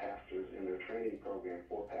trainer for pastors in their training program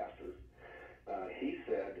for pastors. He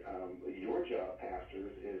said, your job,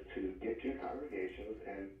 pastors, is to get to your congregations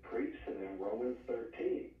and preach to them Romans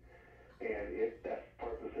 13. And that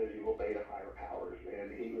part that says you obey the higher powers.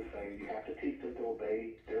 And he was saying you have to teach them to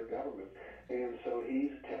obey their government.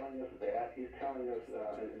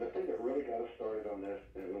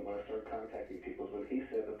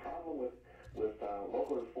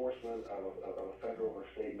 local enforcement of a federal or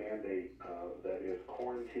state mandate that is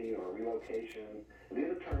quarantine or relocation.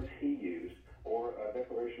 These are terms he used, or a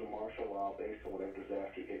declaration of martial law based on whatever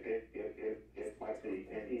disaster it might be.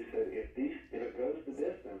 And he said, if it goes the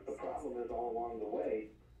distance, the problem is all along the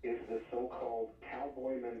way is this so-called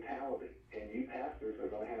cowboy mentality. And you pastors are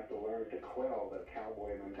going to have to learn to quell that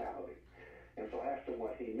cowboy mentality. And so I asked him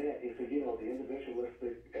what he meant. He said, the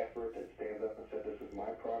individualistic effort that stands up and said, this is my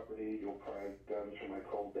property, you'll pry guns from my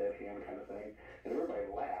cold dead hand kind of thing. And everybody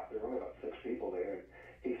laughed. There were only about 6 people there. And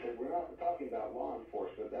he said, we're not talking about law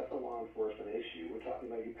enforcement. That's a law enforcement issue. We're talking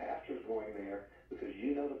about you pastors going there because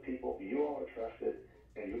you know the people, you all are trusted,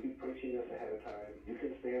 and you'll be preaching this ahead of time. You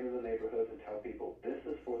can stand in the neighborhoods and tell people this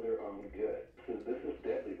is for their own good. This is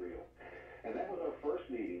deadly real. And that was our first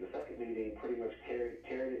meeting. The second meeting pretty much carried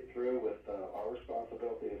it through with our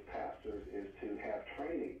responsibility as pastors is to have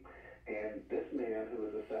training. And this man, who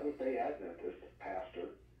is a Seventh-day Adventist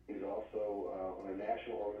pastor, he's also on a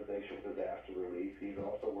national organization for disaster relief. He's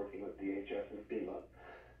also working with DHS and FEMA.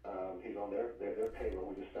 He's on their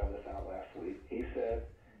payroll. We just found this out last week. He said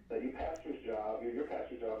that your pastor's job is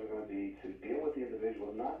going to be to deal with the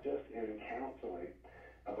individual, not just in counseling,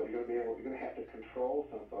 but you're going to have to control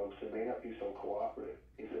some folks who may not be so cooperative.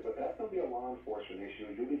 He said, but that's going to be a law enforcement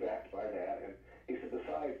issue. You'll be backed by that. And he said,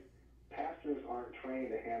 besides, pastors aren't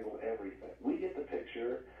trained to handle everything. We get the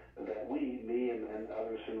picture that me and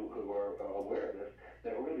others who are aware of this,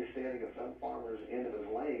 that we're going to be standing at some farmer's end of his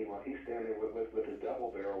lane while he's standing with his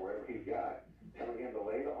double barrel, wherever he's got, telling him to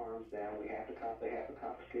lay the arms down. They have to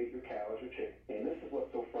confiscate your cows or chickens. And this is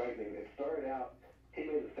what's so frightening. It started out, he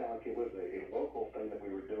made it sound like it was a local thing that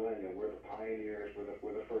we were doing, and we're the pioneers,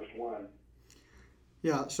 we're the first one.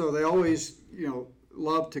 Yeah, so they always,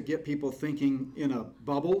 love to get people thinking in a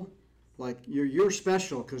bubble, like you're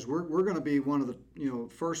special because we're going to be one of the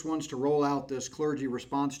first ones to roll out this clergy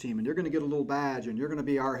response team, and you're going to get a little badge, and you're going to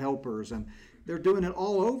be our helpers, and they're doing it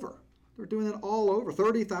all over.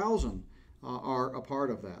 30,000 are a part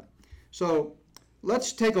of that. So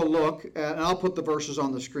let's take a look at, and I'll put the verses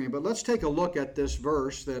on the screen, but let's take a look at this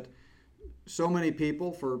verse that so many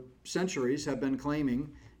people for centuries have been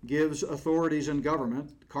claiming gives authorities in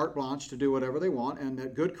government carte blanche to do whatever they want, and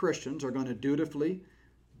that good Christians are going to dutifully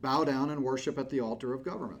bow down and worship at the altar of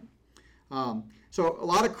government. So a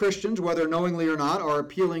lot of Christians, whether knowingly or not, are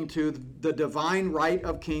appealing to the divine right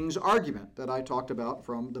of kings argument that I talked about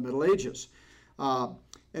from the Middle Ages. And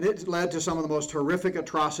it led to some of the most horrific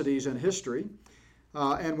atrocities in history.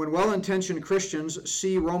 And when well-intentioned Christians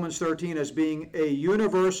see Romans 13 as being a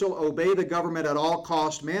universal obey the government at all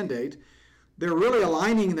cost mandate, they're really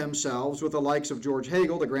aligning themselves with the likes of George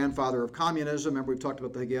Hegel, the grandfather of communism. Remember, we've talked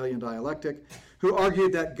about the Hegelian dialectic, who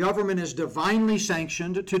argued that government is divinely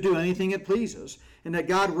sanctioned to do anything it pleases, and that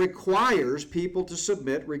God requires people to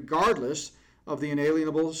submit regardless of the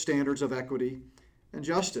inalienable standards of equity and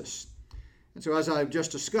justice. And so, as I've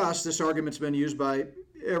just discussed, this argument's been used by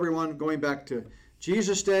everyone going back to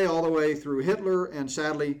Jesus' day all the way through Hitler, and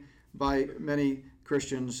sadly by many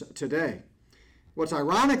Christians today. What's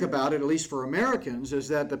ironic about it, at least for Americans, is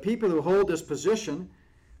that the people who hold this position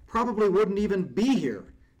probably wouldn't even be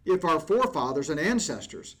here if our forefathers and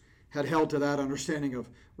ancestors had held to that understanding of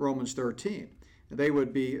Romans 13. They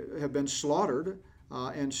would have been slaughtered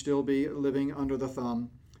and still be living under the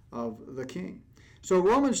thumb of the king. So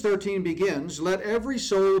Romans 13 begins, let every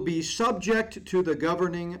soul be subject to the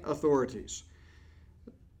governing authorities.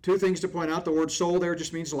 Two things to point out. The word soul there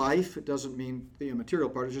just means life. It doesn't mean the immaterial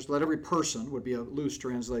part. It's just let every person would be a loose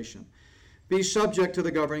translation. Be subject to the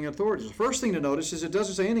governing authorities. The first thing to notice is it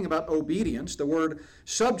doesn't say anything about obedience. The word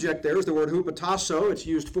subject there is the word hupotasso. It's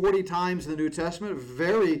used 40 times in the New Testament. A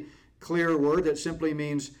very clear word that simply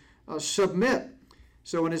means submit.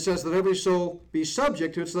 So when it says let every soul be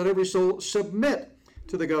subject to it, it's let every soul submit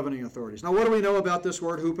to the governing authorities. Now what do we know about this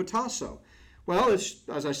word hupotasso? Well, it's,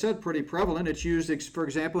 as I said, pretty prevalent. It's used, for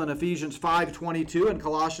example, in Ephesians 5:22 and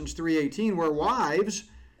Colossians 3:18, where wives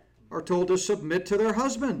are told to submit to their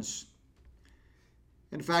husbands.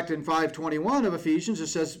 In fact, in 5:21 of Ephesians, it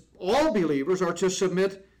says all believers are to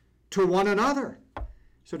submit to one another.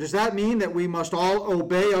 So does that mean that we must all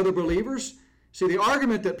obey other believers? See, the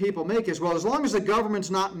argument that people make is, well, as long as the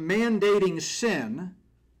government's not mandating sin,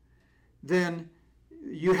 then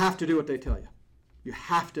you have to do what they tell you. You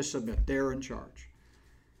have to submit. They're in charge.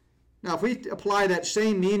 Now, if we apply that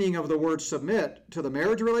same meaning of the word submit to the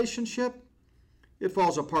marriage relationship, it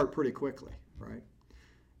falls apart pretty quickly, right?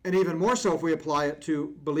 And even more so if we apply it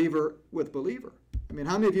to believer with believer. I mean,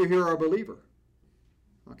 how many of you here are a believer?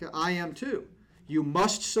 Okay, I am too. You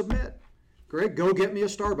must submit. Greg, go get me a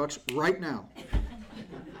Starbucks right now.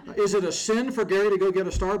 Is it a sin for Gary to go get a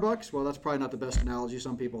Starbucks? Well, that's probably not the best analogy.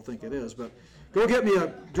 Some people think it is, but go get me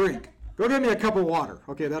a drink. Go get me a cup of water.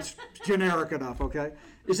 Okay, that's generic enough, okay?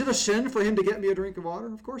 Is it a sin for him to get me a drink of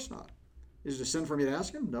water? Of course not. Is it a sin for me to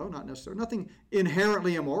ask him? No, not necessarily. Nothing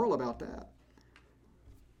inherently immoral about that.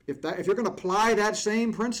 If you're going to apply that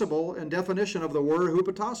same principle and definition of the word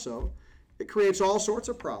hupotasso, it creates all sorts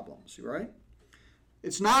of problems, right?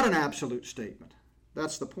 It's not an absolute statement.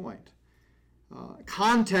 That's the point.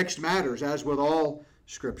 Context matters, as with all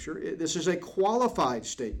Scripture. This is a qualified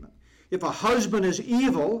statement. If a husband is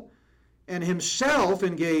evil and himself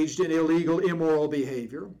engaged in illegal, immoral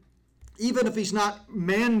behavior, even if he's not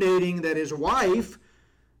mandating that his wife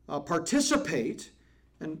participate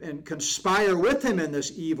and conspire with him in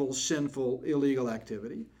this evil, sinful, illegal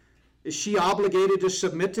activity, is she obligated to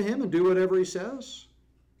submit to him and do whatever he says?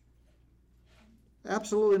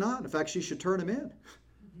 Absolutely not. In fact, she should turn him in.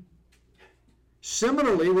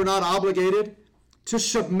 Similarly, we're not obligated to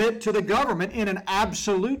submit to the government in an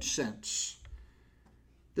absolute sense.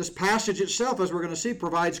 This passage itself, as we're going to see,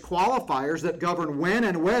 provides qualifiers that govern when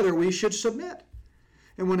and whether we should submit.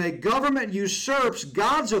 And when a government usurps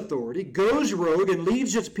God's authority, goes rogue, and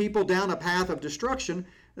leads its people down a path of destruction,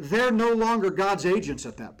 they're no longer God's agents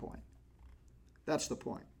at that point. That's the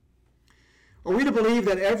point. Are we to believe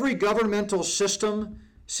that every governmental system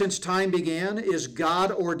since time began is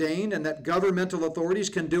God ordained and that governmental authorities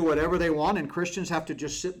can do whatever they want and Christians have to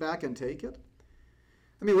just sit back and take it?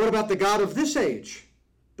 I mean, what about the God of this age,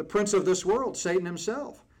 the prince of this world, Satan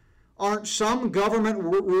himself? Aren't some government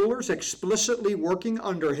rulers explicitly working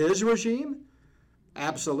under his regime?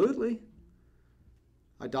 Absolutely.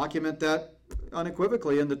 I document that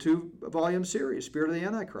unequivocally in the 2-volume series, Spirit of the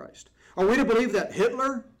Antichrist. Are we to believe that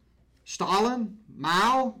Hitler, Stalin,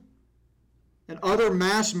 Mao, and other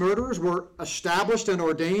mass murderers were established and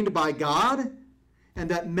ordained by God, and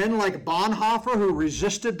that men like Bonhoeffer who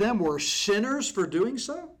resisted them were sinners for doing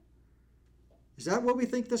so? Is that what we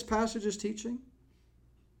think this passage is teaching?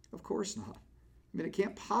 Of course not. I mean, it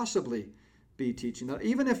can't possibly be teaching that.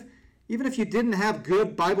 Even if you didn't have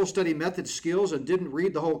good Bible study method skills and didn't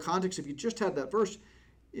read the whole context, if you just had that verse,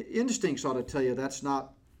 instincts ought to tell you that's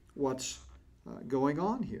not what's going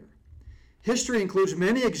on here. History includes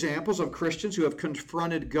many examples of Christians who have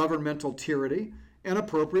confronted governmental tyranny, and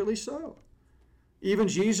appropriately so. Even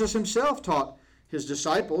Jesus himself taught his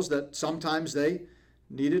disciples that sometimes they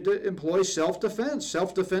needed to employ self-defense.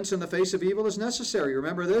 Self-defense in the face of evil is necessary.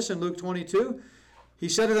 Remember this in Luke 22? He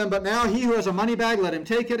said to them, "But now he who has a money bag, let him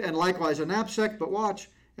take it, and likewise a knapsack." But watch,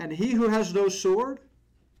 "And he who has no sword,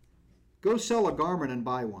 go sell a garment and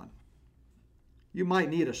buy one." You might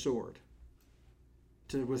need a sword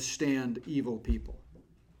to withstand evil people.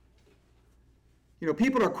 You know,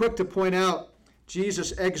 people are quick to point out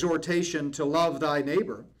Jesus' exhortation to love thy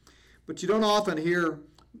neighbor, but you don't often hear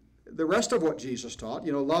the rest of what Jesus taught.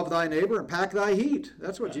 You know, love thy neighbor and pack thy heat.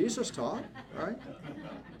 That's what Jesus taught, right?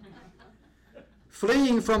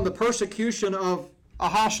 Fleeing from the persecution of a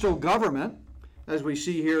hostile government, as we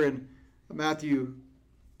see here in Matthew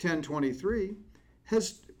 10:23,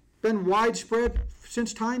 has been widespread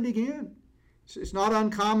since time began. It's not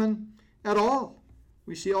uncommon at all.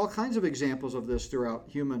 We see all kinds of examples of this throughout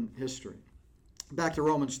human history. Back to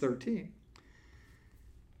Romans 13.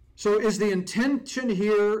 So is the intention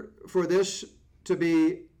here for this to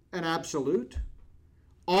be an absolute?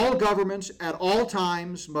 All governments at all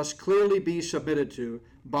times must clearly be submitted to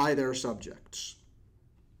by their subjects.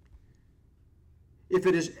 If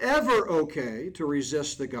it is ever okay to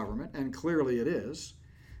resist the government, and clearly it is,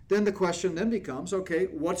 then the question then becomes, okay,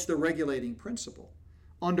 what's the regulating principle?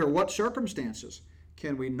 Under what circumstances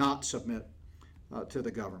can we not submit to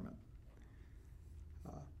the government?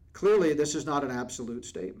 Clearly, this is not an absolute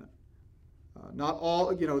statement. Not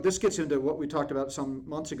all, this gets into what we talked about some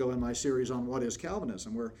months ago in my series on what is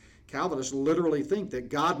Calvinism, where Calvinists literally think that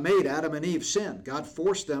God made Adam and Eve sin. God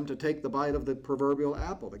forced them to take the bite of the proverbial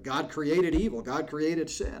apple, that God created evil, God created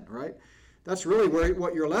sin, right? That's really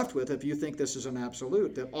what you're left with if you think this is an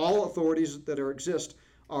absolute, that all authorities that exist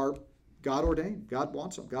are God ordained. God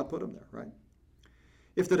wants them. God put them there, right?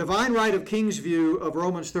 If the divine right of King's view of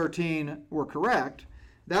Romans 13 were correct,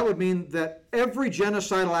 that would mean that every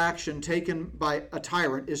genocidal action taken by a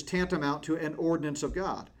tyrant is tantamount to an ordinance of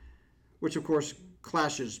God, which of course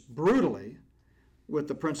clashes brutally with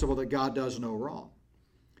the principle that God does no wrong.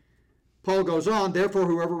 Paul goes on, "Therefore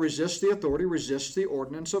whoever resists the authority resists the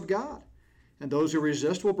ordinance of God, and those who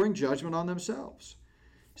resist will bring judgment on themselves."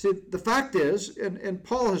 See, the fact is, and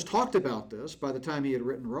Paul has talked about this by the time he had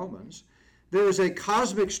written Romans, there is a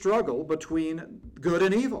cosmic struggle between good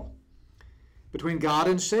and evil, between God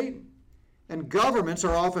and Satan. And governments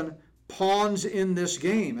are often pawns in this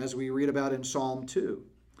game, as we read about in Psalm 2.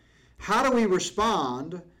 How do we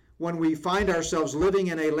respond when we find ourselves living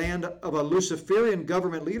in a land of a Luciferian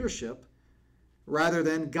government leadership rather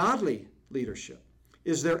than godly leadership?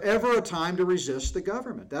 Is there ever a time to resist the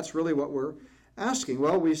government? That's really what we're asking.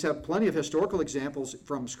 Well, we have plenty of historical examples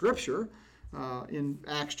from Scripture. In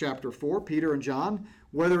Acts chapter 4, Peter and John,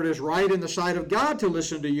 whether it is right in the sight of God to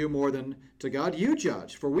listen to you more than to God, you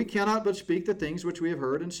judge. For we cannot but speak the things which we have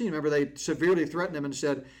heard and seen. Remember, they severely threatened him and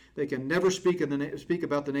said they can never speak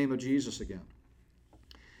about the name of Jesus again.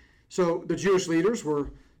 So the Jewish leaders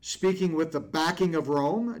were speaking with the backing of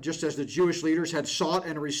Rome, just as the Jewish leaders had sought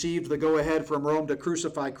and received the go-ahead from Rome to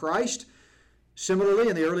crucify Christ. Similarly,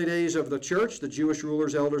 in the early days of the church, the Jewish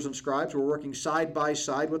rulers, elders, and scribes were working side by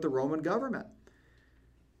side with the Roman government.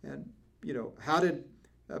 And, how did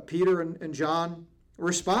Peter and John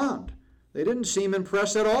respond? They didn't seem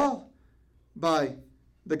impressed at all by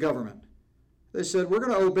the government. They said, we're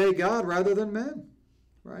going to obey God rather than men,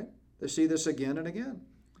 right? They see this again and again.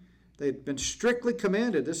 They'd been strictly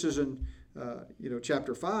commanded, this is in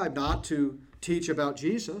chapter 5, not to teach about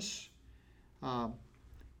Jesus.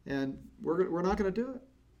 And we're not going to do it.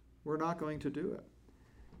 We're not going to do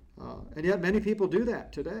it. And yet many people do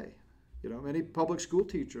that today. Many public school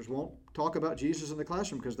teachers won't talk about Jesus in the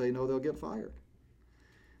classroom because they know they'll get fired.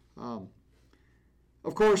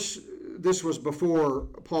 Of course, this was before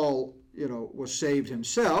Paul, was saved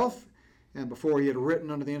himself and before he had written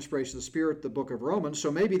under the inspiration of the Spirit the book of Romans. So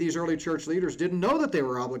maybe these early church leaders didn't know that they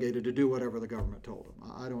were obligated to do whatever the government told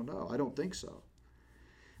them. I don't know. I don't think so.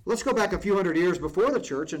 Let's go back a few hundred years before the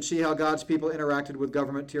church and see how God's people interacted with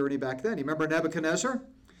government tyranny back then. You remember Nebuchadnezzar?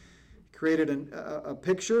 Created a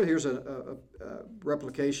picture. Here's a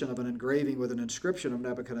replication of an engraving with an inscription of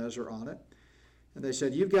Nebuchadnezzar on it. And they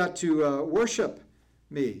said, you've got to worship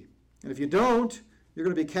me. And if you don't, you're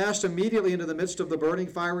going to be cast immediately into the midst of the burning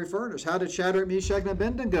fiery furnace. How did Shadrach, Meshach, and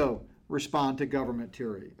Abednego respond to government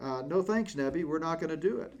tyranny? No thanks, Nebi. We're not going to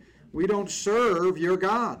do it. We don't serve your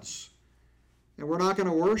gods. And we're not going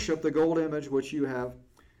to worship the gold image which you have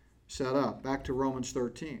set up. Back to Romans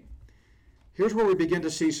 13. Here's where we begin to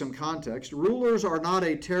see some context. Rulers are not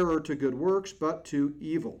a terror to good works, but to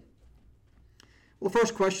evil. Well, the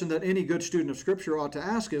first question that any good student of Scripture ought to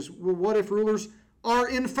ask is, well, what if rulers are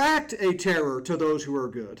in fact a terror to those who are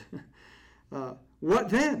good? What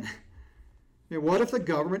then? I mean, what if the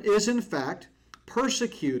government is in fact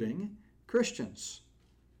persecuting Christians?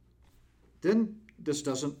 Then this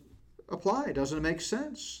doesn't apply. It doesn't make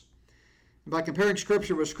sense. And by comparing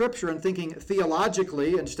Scripture with Scripture and thinking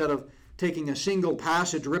theologically instead of taking a single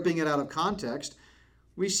passage, ripping it out of context,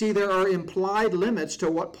 we see there are implied limits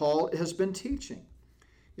to what Paul has been teaching.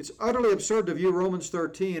 It's utterly absurd to view Romans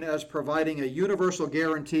 13 as providing a universal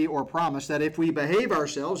guarantee or promise that if we behave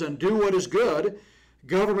ourselves and do what is good,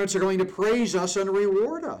 governments are going to praise us and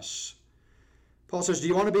reward us. Paul says, do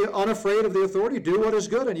you want to be unafraid of the authority? Do what is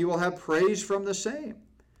good, and you will have praise from the same.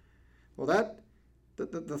 Well,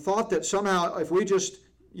 the thought that somehow if we just,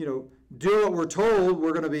 do what we're told,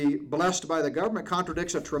 we're going to be blessed by the government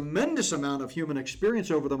contradicts a tremendous amount of human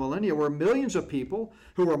experience over the millennia where millions of people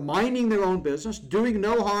who were minding their own business, doing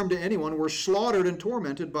no harm to anyone, were slaughtered and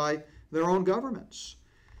tormented by their own governments.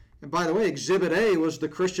 And by the way, Exhibit A was the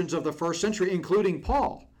Christians of the first century, including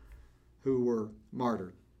Paul, who were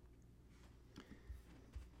martyred.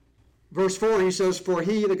 Verse 4, he says, for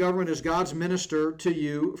he, the government, is God's minister to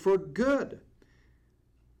you for good.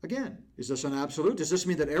 Again, is this an absolute? Does this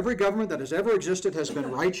mean that every government that has ever existed has been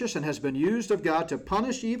righteous and has been used of God to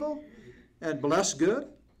punish evil and bless good?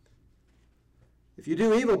 If you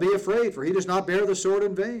do evil, be afraid, for he does not bear the sword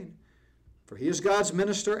in vain. For he is God's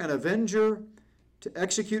minister and avenger to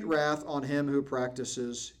execute wrath on him who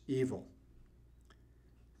practices evil.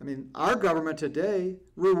 I mean, our government today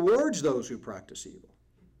rewards those who practice evil.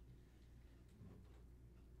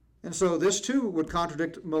 And so this too would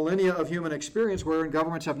contradict millennia of human experience wherein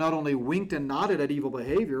governments have not only winked and nodded at evil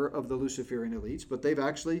behavior of the Luciferian elites, but they've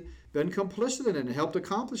actually been complicit in it and helped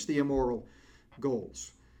accomplish the immoral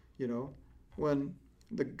goals. When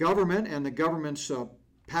the government and the government's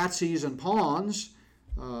patsies and pawns,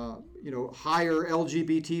 hire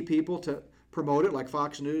LGBT people to promote it like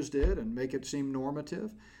Fox News did and make it seem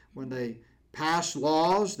normative, when they pass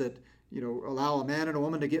laws that, allow a man and a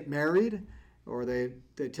woman to get married, or they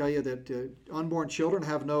tell you that unborn children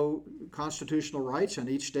have no constitutional rights and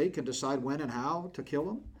each state can decide when and how to kill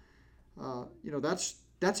them.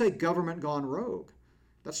 That's a government gone rogue.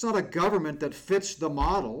 That's not a government that fits the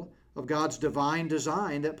model of God's divine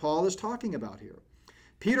design that Paul is talking about here.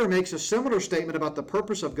 Peter makes a similar statement about the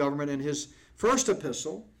purpose of government in his first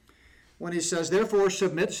epistle. when he says, therefore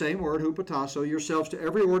submit, same word, hupotasso, yourselves to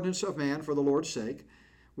every ordinance of man for the Lord's sake,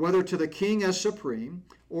 whether to the king as supreme,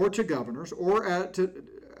 or to governors, or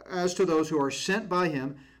as to those who are sent by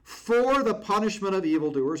him, for the punishment of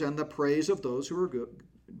evildoers and the praise of those who are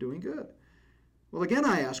doing good. Well, again,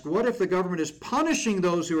 I ask, what if the government is punishing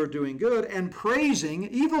those who are doing good and praising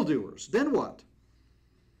evildoers? Then what?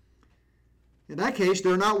 In that case,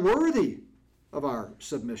 they're not worthy of our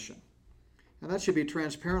submission. And that should be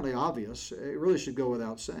transparently obvious. It really should go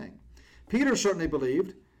without saying. Peter certainly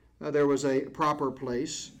believed there was a proper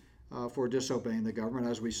place for disobeying the government,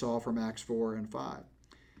 as we saw from Acts 4 and 5.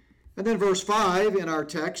 And then verse 5 in our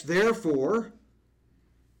text, therefore,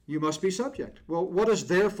 you must be subject. Well, what does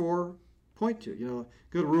therefore point to? You know,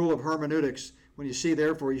 good rule of hermeneutics, when you see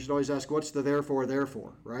therefore, you should always ask, what's the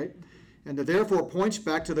therefore, right? And the therefore points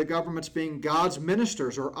back to the governments being God's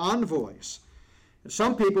ministers or envoys. And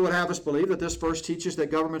some people would have us believe that this verse teaches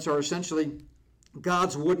that governments are essentially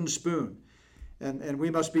God's wooden spoon, and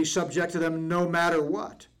we must be subject to them no matter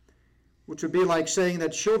what, which would be like saying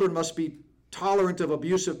that children must be tolerant of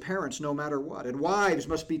abusive parents no matter what, and wives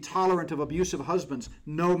must be tolerant of abusive husbands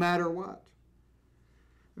no matter what.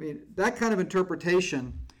 I mean, that kind of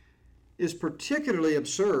interpretation is particularly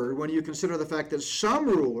absurd when you consider the fact that some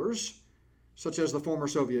rulers, such as the former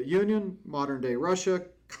Soviet Union, modern-day Russia,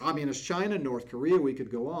 communist China, North Korea, we could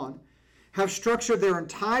go on, have structured their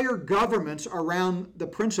entire governments around the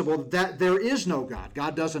principle that there is no God.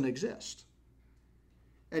 God doesn't exist.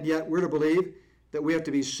 And yet we're to believe that we have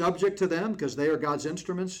to be subject to them because they are God's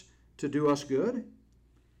instruments to do us good.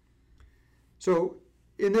 So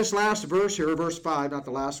in this last verse here, verse 5, not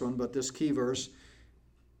the last one, but this key verse,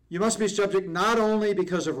 you must be subject not only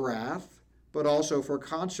because of wrath, but also for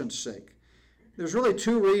conscience sake. There's really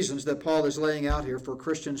two reasons that Paul is laying out here for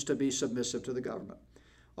Christians to be submissive to the government.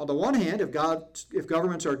 On the one hand, if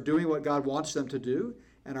governments are doing what God wants them to do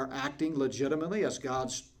and are acting legitimately as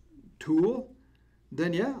God's tool,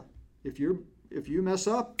 then yeah, if you mess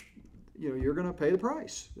up, you're going to pay the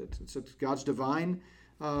price. It's God's divine,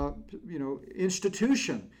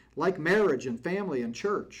 institution, like marriage and family and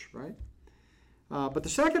church, right? But the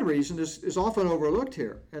second reason is often overlooked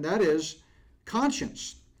here, and that is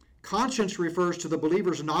conscience. Conscience refers to the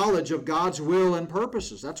believer's knowledge of God's will and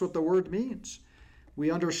purposes. That's what the word means.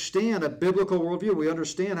 We understand a biblical worldview. We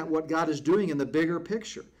understand what God is doing in the bigger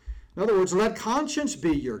picture. In other words, let conscience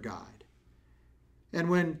be your guide. And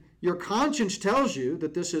when your conscience tells you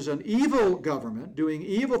that this is an evil government, doing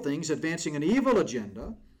evil things, advancing an evil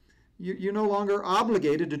agenda, you're no longer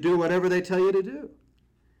obligated to do whatever they tell you to do.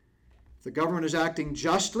 If the government is acting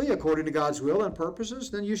justly according to God's will and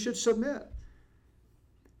purposes, then you should submit.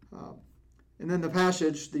 And then the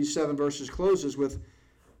passage, these 7 verses, closes with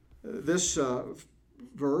this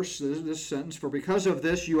verse, this sentence, for because of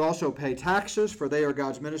this you also pay taxes, for they are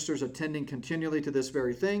God's ministers, attending continually to this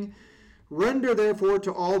very thing. Render therefore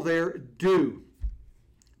to all their due.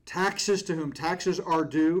 Taxes to whom taxes are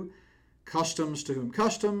due, customs to whom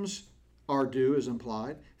customs are due is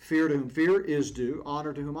implied, fear to whom fear is due,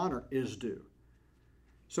 honor to whom honor is due.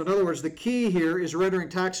 So in other words, the key here is rendering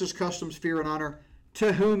taxes, customs, fear, and honor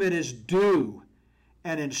to whom it is due.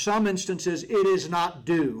 And in some instances, it is not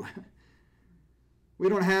due. We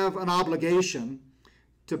don't have an obligation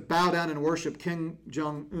to bow down and worship Kim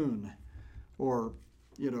Jong-un or,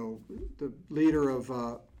 the leader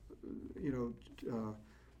of,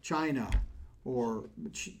 China or,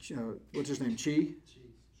 what's his name, Xi?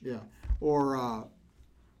 Yeah. Or,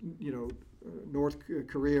 North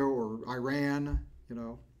Korea or Iran,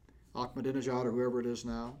 Ahmadinejad or whoever it is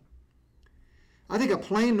now. I think a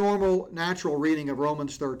plain, normal, natural reading of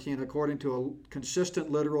Romans 13, according to a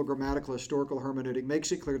consistent, literal, grammatical, historical hermeneutic,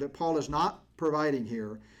 makes it clear that Paul is not providing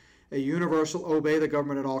here a universal obey the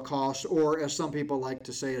government at all costs, or as some people like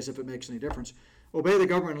to say, as if it makes any difference, obey the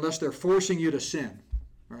government unless they're forcing you to sin,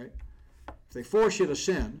 right? If they force you to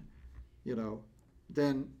sin,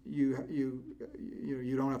 then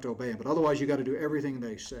you don't have to obey them. But otherwise, you got to do everything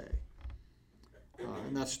they say.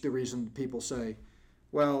 And that's the reason people say,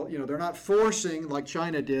 well, they're not forcing, like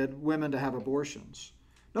China did, women to have abortions.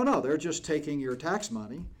 No, they're just taking your tax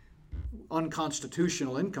money,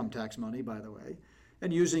 unconstitutional income tax money, by the way,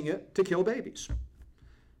 and using it to kill babies.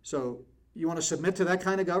 So you want to submit to that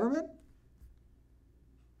kind of government?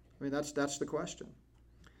 I mean, that's the question.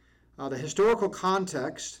 The historical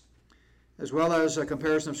context, as well as a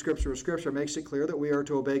comparison of Scripture with Scripture, makes it clear that we are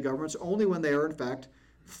to obey governments only when they are, in fact,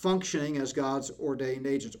 functioning as God's ordained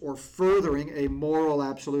agents or furthering a moral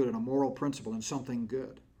absolute and a moral principle in something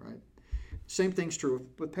good, right? Same thing's true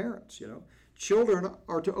with parents, Children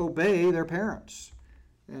are to obey their parents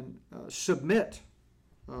and submit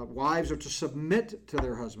Wives are to submit to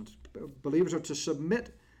their husbands. Believers are to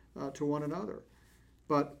submit to one another.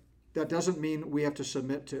 But that doesn't mean we have to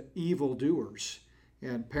submit to evildoers.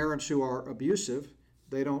 And parents who are abusive,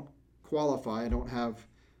 they don't qualify and don't have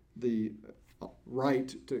the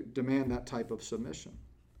right to demand that type of submission.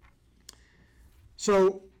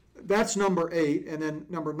 So that's number 8. And then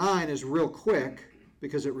number 9 is real quick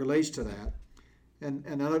because it relates to that. And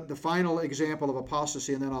the final example of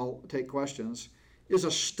apostasy, and then I'll take questions, is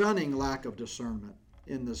a stunning lack of discernment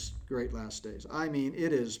in this great last days. I mean,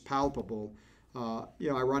 it is palpable. I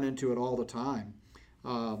run into it all the time.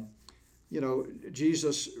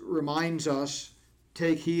 Jesus reminds us,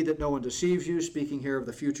 take heed that no one deceives you, speaking here of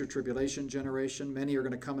the future tribulation generation. Many are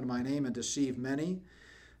going to come in my name and deceive many.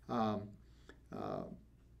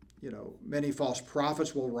 Many false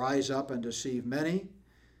prophets will rise up and deceive many.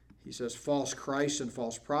 He says false Christs and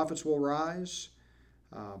false prophets will rise.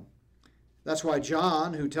 That's why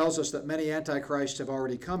John, who tells us that many antichrists have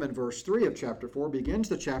already come in verse 3 of chapter 4, begins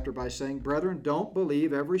the chapter by saying, brethren, don't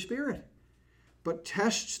believe every spirit, but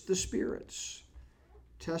test the spirits.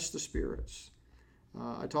 Test the spirits.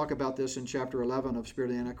 I talk about this in chapter 11 of Spirit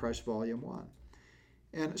of the Antichrist, volume 1.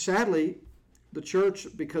 And sadly, the church,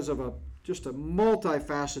 because of just a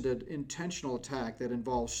multifaceted, intentional attack that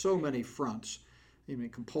involves so many fronts,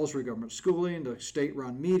 compulsory government schooling, the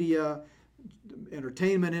state-run media,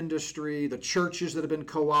 entertainment industry, the churches that have been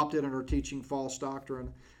co-opted and are teaching false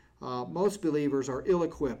doctrine. Most believers are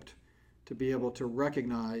ill-equipped to be able to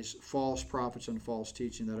recognize false prophets and false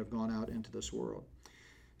teaching that have gone out into this world.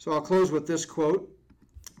 So I'll close with this quote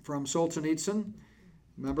from Solzhenitsyn,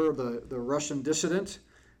 remember the Russian dissident,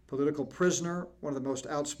 political prisoner, one of the most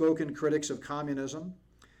outspoken critics of communism.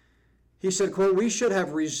 He said, quote, we should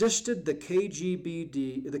have resisted the KGB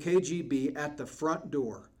at the front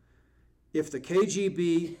door. If the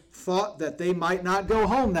KGB thought that they might not go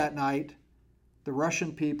home that night, the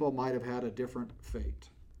Russian people might have had a different fate.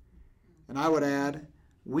 And I would add,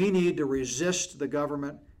 we need to resist the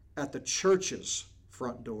government at the church's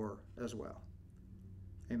front door as well.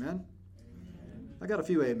 Amen? Amen. I got a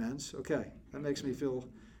few amens. Okay, that makes me feel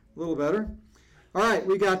a little better. All right,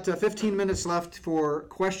 we got 15 minutes left for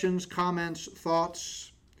questions, comments,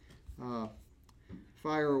 thoughts.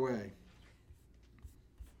 Fire away.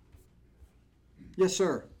 Yes,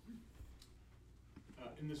 sir.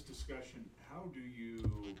 In this discussion, how do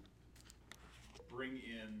you bring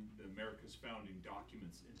in America's founding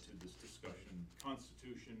documents into this discussion?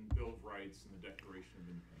 Constitution, Bill of Rights, and the Declaration of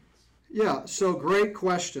Independence. Yeah, so great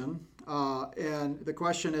question. And the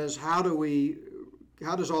question is, how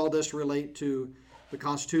does all this relate to the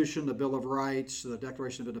Constitution, the Bill of Rights, the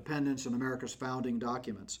Declaration of Independence, and America's founding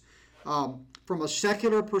documents? From a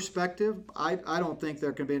secular perspective, I don't think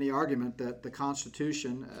there can be any argument that the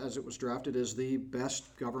Constitution, as it was drafted, is the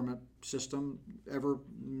best government system ever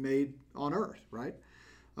made on earth, right?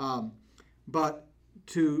 But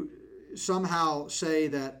to somehow say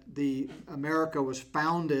that America was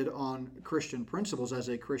founded on Christian principles as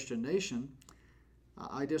a Christian nation,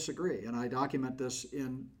 I disagree, and I document this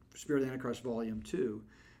in Spirit of the Antichrist, Volume 2.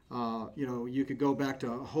 You could go back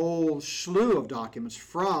to a whole slew of documents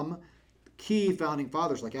from key founding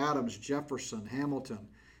fathers like Adams, Jefferson, Hamilton,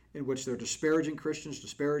 in which they're disparaging Christians,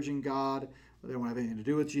 disparaging God. They don't have anything to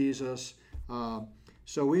do with Jesus.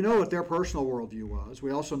 So we know what their personal worldview was. We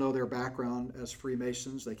also know their background as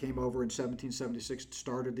Freemasons. They came over in 1776,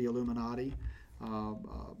 started the Illuminati,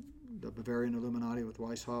 the Bavarian Illuminati with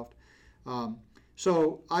Weishaupt.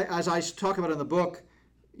 So as I talk about in the book,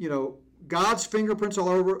 God's fingerprints all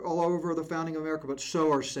over the founding of America, but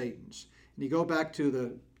so are Satan's. And you go back to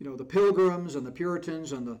the Pilgrims and the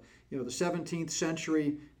Puritans and the 17th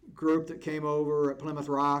century group that came over at Plymouth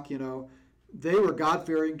Rock. They were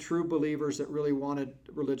God-fearing, true believers that really wanted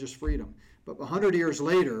religious freedom. But 100 years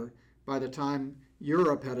later, by the time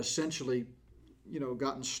Europe had essentially,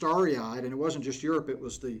 gotten starry-eyed, and it wasn't just Europe, it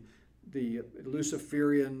was the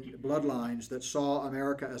Luciferian bloodlines that saw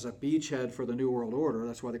America as a beachhead for the New World Order.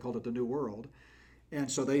 That's why they called it the New World.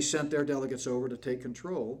 And so they sent their delegates over to take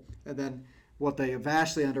control. And then what they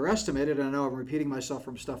vastly underestimated, and I know I'm repeating myself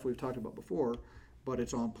from stuff we've talked about before, but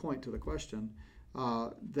it's on point to the question,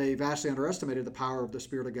 they vastly underestimated the power of the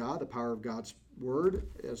Spirit of God, the power of God's Word,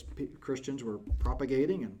 as Christians were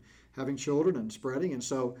propagating and having children and spreading. And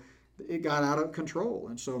so it got out of control.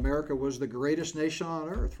 And so America was the greatest nation on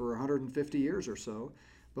earth for 150 years or so.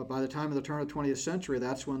 But by the time of the turn of the 20th century,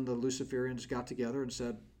 that's when the Luciferians got together and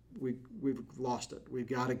said, we've lost it. We've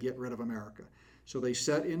got to get rid of America. So they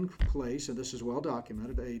set in place, and this is well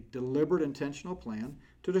documented, a deliberate, intentional plan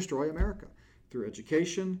to destroy America through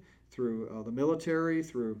education, through the military,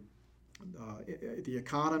 through the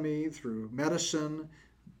economy, through medicine,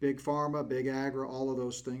 big pharma, big agri, all of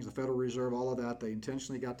those things, the Federal Reserve, all of that. They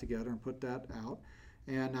intentionally got together and put that out.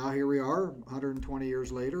 And now here we are, 120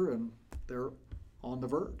 years later, and they're on the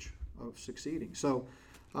verge of succeeding. So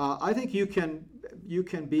I think you can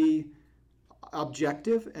be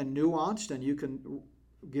objective and nuanced, and you can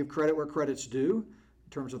give credit where credit's due in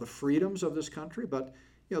terms of the freedoms of this country. But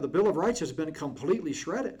the Bill of Rights has been completely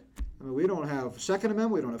shredded. I mean, we don't have Second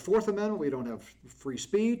Amendment, we don't have Fourth Amendment, we don't have free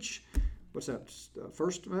speech. What's that?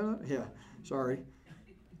 First Amendment? Yeah, sorry.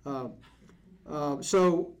 So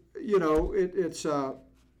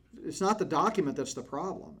it's not the document that's the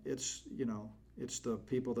problem. It's the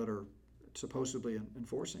people that are supposedly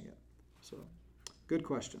enforcing it. So, good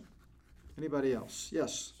question. Anybody else?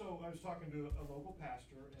 Yes. So I was talking to a local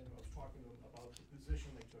pastor, and I was talking to him about the position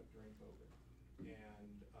they took during COVID,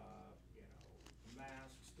 and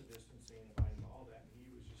masks, the distancing, and all that. And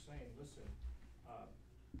he was just saying, listen,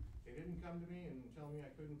 they didn't come to me and tell me I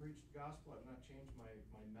couldn't preach the gospel. I've not changed my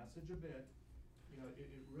message a bit.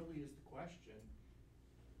 It really is the question.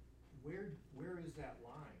 Where is that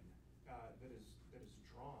line that is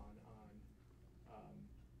drawn on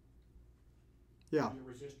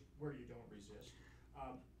where you don't resist,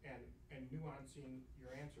 and nuancing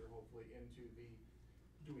your answer hopefully into the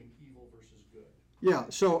doing evil versus good. Yeah,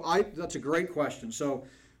 so that's a great question. So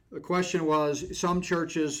the question was, some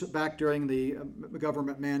churches back during the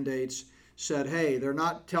government mandates said, hey, they're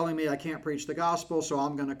not telling me I can't preach the gospel, so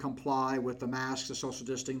I'm going to comply with the masks, the social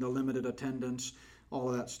distancing, the limited attendance, all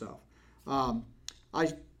of that stuff. I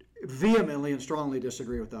vehemently and strongly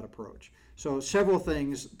disagree with that approach. So several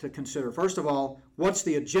things to consider. First of all, what's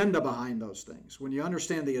the agenda behind those things? When you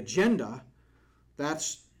understand the agenda,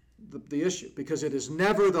 that's the issue, because it is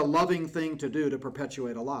never the loving thing to do to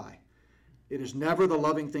perpetuate a lie. It is never the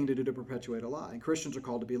loving thing to do to perpetuate a lie. And Christians are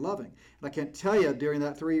called to be loving. And I can't tell you during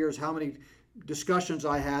that 3 years how many discussions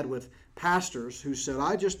I had with pastors who said,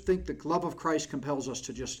 I just think the love of Christ compels us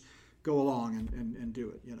to just go along and do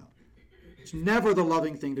it. It's never the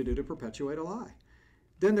loving thing to do to perpetuate a lie.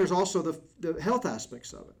 Then there's also the health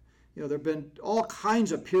aspects of it. There have been all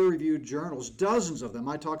kinds of peer-reviewed journals, dozens of them,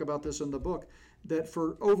 I talk about this in the book, that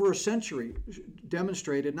for over a century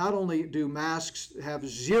demonstrated not only do masks have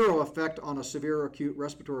zero effect on a severe acute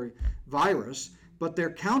respiratory virus, but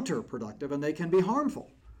they're counterproductive and they can be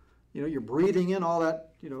harmful. You're breathing in all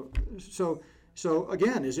that, So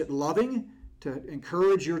again, is it loving to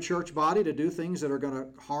encourage your church body to do things that are going to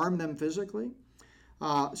harm them physically?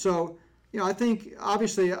 I think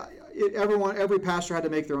obviously every pastor had to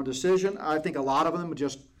make their own decision. I think a lot of them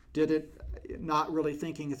just did it not really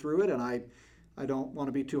thinking through it, and I don't want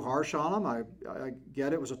to be too harsh on them. I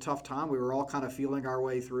get it was a tough time. We were all kind of feeling our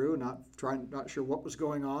way through, not sure what was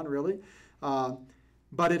going on really.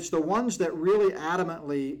 But it's the ones that really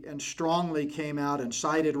adamantly and strongly came out and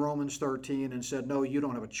cited Romans 13 and said, no, you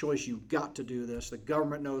don't have a choice. You've got to do this. The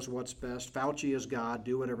government knows what's best. Fauci is God.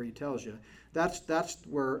 Do whatever he tells you. That's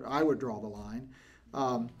where I would draw the line.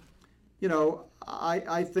 I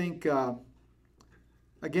think,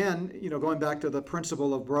 again, going back to the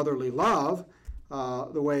principle of brotherly love,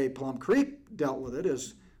 the way Plum Creek dealt with it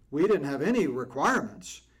is we didn't have any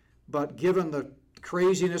requirements, but given the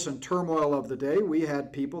craziness and turmoil of the day, we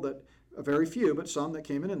had people that, very few, but some that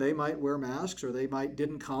came in and they might wear masks or they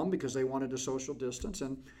didn't come because they wanted to social distance,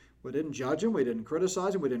 and we didn't judge them, we didn't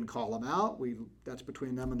criticize them, we didn't call them out. That's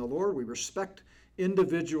between them and the Lord. We respect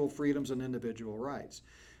individual freedoms and individual rights.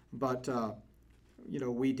 But,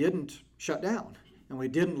 we didn't shut down and we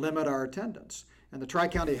didn't limit our attendance. And the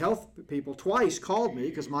Tri-County Health people twice called me,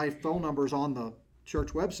 because my phone number is on the church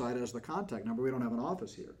website as the contact number. We don't have an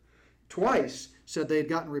office here. Twice said they'd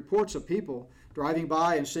gotten reports of people driving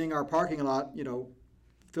by and seeing our parking lot,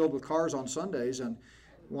 filled with cars on Sundays, and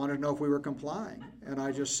wanted to know if we were complying. And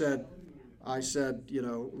I said,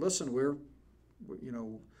 listen, we're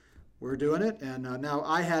doing it. And now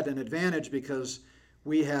I had an advantage because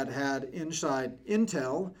we had inside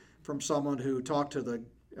intel from someone who talked to the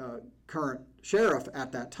current sheriff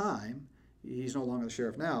at that time. He's no longer the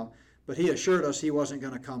sheriff now. But he assured us he wasn't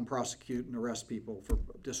going to come prosecute and arrest people for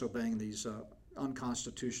disobeying these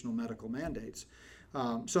unconstitutional medical mandates.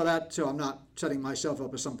 So I'm not setting myself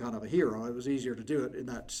up as some kind of a hero. It was easier to do it in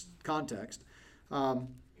that context.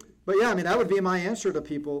 But yeah, that would be my answer to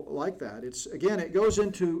people like that. It goes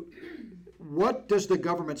into what does the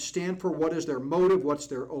government stand for? What is their motive? What's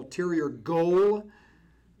their ulterior goal?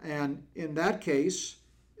 And in that case,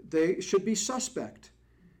 they should be suspect.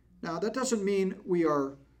 Now, that doesn't mean we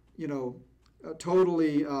are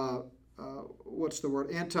totally,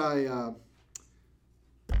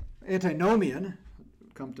 antinomian,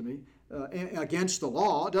 come to me, against the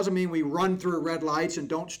law. It doesn't mean we run through red lights and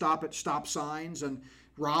don't stop at stop signs and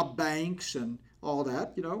rob banks and all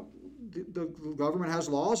that. The government has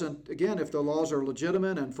laws, and again, if the laws are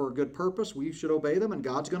legitimate and for a good purpose, we should obey them, and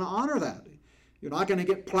God's going to honor that. You're not going to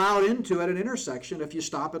get plowed into at an intersection if you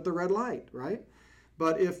stop at the red light, right?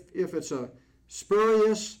 But if it's a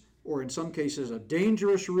spurious or in some cases a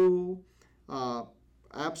dangerous rule,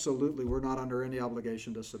 absolutely, we're not under any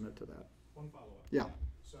obligation to submit to that. One follow-up. Yeah.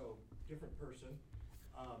 So, different person.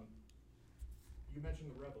 You mentioned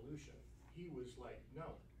the revolution. He was like, no,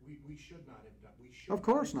 we should not have done. We should Of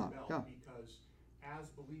course not. not, yeah. Because as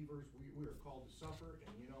believers, we are called to suffer,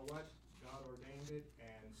 and you know what? God ordained it,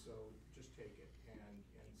 and so just take it. And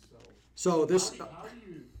So this. How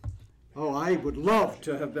do you? Oh, I would love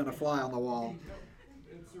to have been a fly on the wall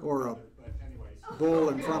It's or a brother, but anyways. bull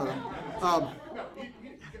in front of him. No, godly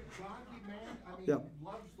man, I mean, Yeah.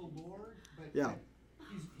 loves the Lord, but Yeah.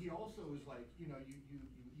 he also is like,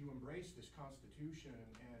 you embrace this Constitution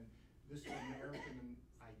and this American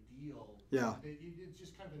ideal. Yeah. It's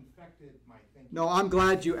just kind of infected my thinking. No, I'm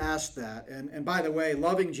glad you asked that. And by the way,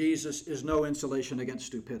 loving Jesus is no insulation against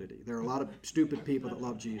stupidity. There are a lot of stupid people that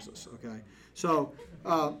love Jesus, okay? So,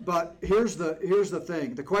 but here's the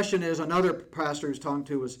thing. The question is, another pastor who's talking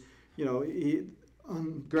to was,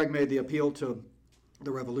 Greg made the appeal to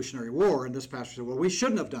the Revolutionary War, and this pastor said, well, we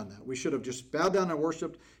shouldn't have done that. We should have just bowed down and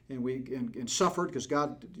worshipped and suffered, because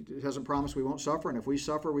God hasn't promised we won't suffer, and if we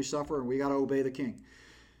suffer, and we got to obey the king.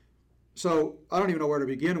 So I don't even know where to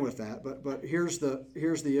begin with that, but here's the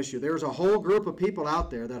issue. There's a whole group of people out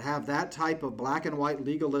there that have that type of black and white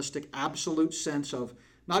legalistic absolute sense of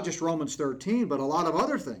not just Romans 13, but a lot of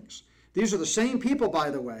other things. These are the same people, by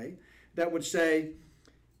the way, that would say,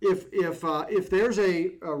 if there's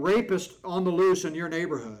a rapist on the loose in your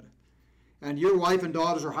neighborhood, and your wife and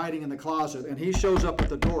daughters are hiding in the closet, and he shows up at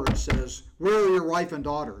the door and says, where are your wife and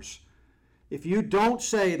daughters? If you don't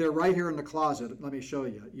say they're right here in the closet, let me show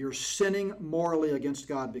you, you're sinning morally against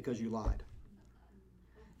God because you lied.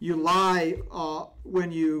 You lie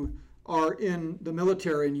when you are in the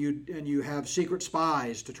military and you have secret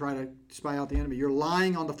spies to try to spy out the enemy. You're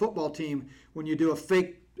lying on the football team when you do a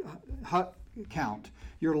fake hut count.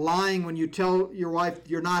 You're lying when you tell your wife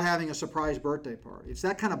you're not having a surprise birthday party. It's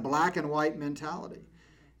that kind of black and white mentality.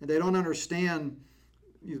 And they don't understand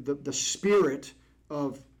the spirit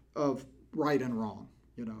of right and wrong,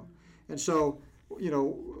 And so,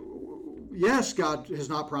 yes, God has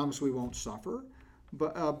not promised we won't suffer,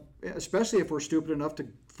 but especially if we're stupid enough to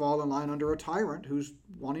fall in line under a tyrant who's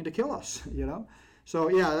wanting to kill us, So,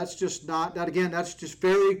 yeah, that's just not, that again, that's just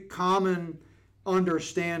very common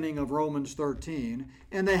understanding of Romans 13,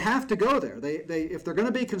 and they have to go there. They if they're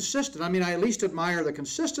going to be consistent, I at least admire the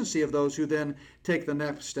consistency of those who then take the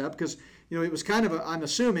next step, because it was kind of I'm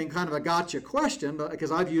assuming kind of a gotcha question,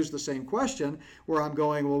 because I've used the same question where I'm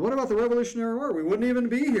going, well, what about the Revolutionary War? We wouldn't even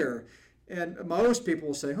be here. And most people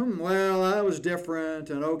will say, well, that was different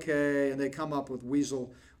and okay, and they come up with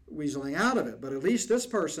weaseling out of it. But at least this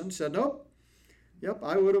person said, nope, yep,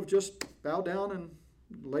 I would have just bowed down and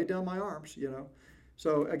laid down my arms,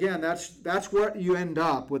 So again, that's what you end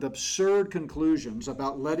up with, absurd conclusions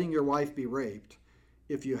about letting your wife be raped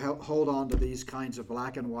if you hold on to these kinds of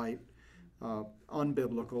black and white,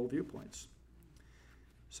 unbiblical viewpoints.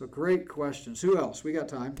 So great questions. Who else? We got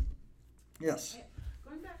time. Yes.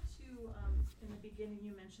 Going back to in the beginning,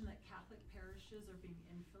 you mentioned that Catholic parishes are being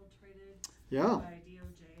infiltrated by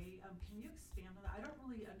DOJ. Can you expand on that? I don't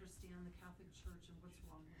really understand the Catholic Church and what's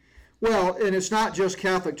wrong with it. Well, and it's not just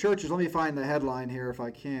Catholic churches. Let me find the headline here if I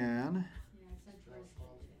can.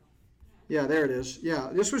 Yeah, there it is. Yeah,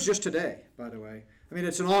 this was just today, by the way.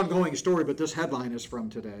 It's an ongoing story, but this headline is from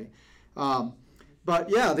today. But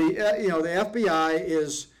yeah, the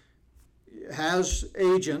FBI has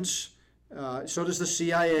agents. So does the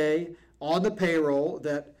CIA on the payroll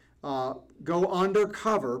that go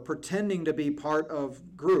undercover, pretending to be part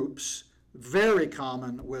of groups. Very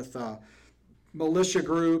common with militia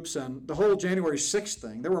groups and the whole January 6th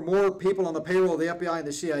thing. There were more people on the payroll of the FBI and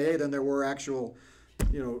the CIA than there were actual,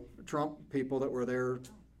 Trump people that were there,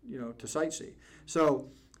 to sightsee. So,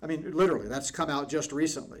 literally, that's come out just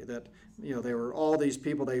recently that, there were all these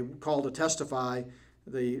people they called to testify.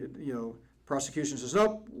 The, prosecution says,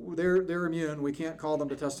 nope, they're immune. We can't call them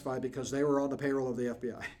to testify because they were on the payroll of the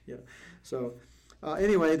FBI. So,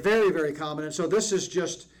 anyway, very, very common. And so this is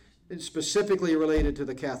just specifically related to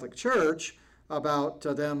the Catholic Church about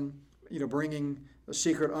them, bringing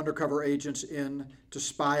secret undercover agents in to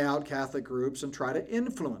spy out Catholic groups and try to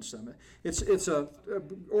influence them. It's a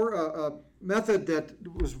method that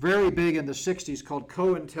was very big in the 60s called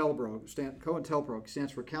COINTELPRO. COINTELPRO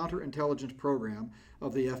stands for Counterintelligence Program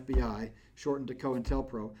of the FBI, shortened to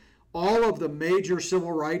COINTELPRO. All of the major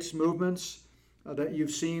civil rights movements that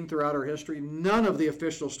you've seen throughout our history, none of the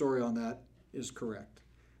official story on that is correct.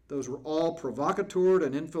 Those were all provocateured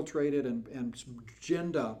and infiltrated and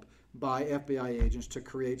ginned up by FBI agents to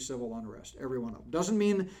create civil unrest, every one of them. Doesn't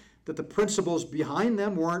mean that the principles behind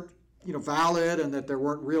them weren't valid and that there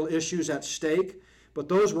weren't real issues at stake, but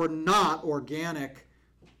those were not organic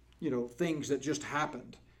things that just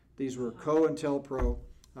happened. These were COINTELPRO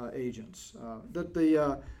agents.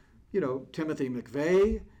 Timothy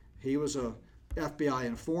McVeigh, he was a FBI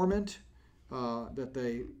informant that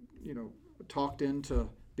they talked into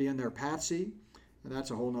being their patsy. And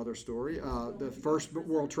that's a whole other story. The first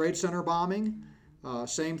World Trade Center bombing,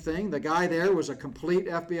 same thing. The guy there was a complete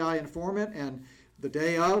FBI informant, and the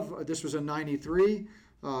day of, this was in '93,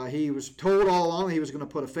 he was told all along he was going to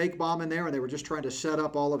put a fake bomb in there, and they were just trying to set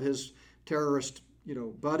up all of his terrorist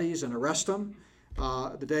buddies and arrest them.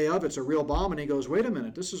 The day of, it's a real bomb, and he goes, wait a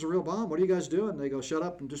minute, this is a real bomb. What are you guys doing? They go, shut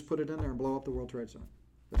up and just put it in there and blow up the World Trade Center.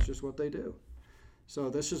 That's just what they do.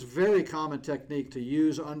 So this is very common technique to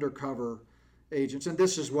use undercover agents, and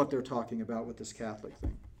this is what they're talking about with this Catholic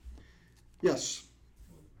thing. Yes?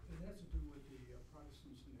 Well, it has to do with the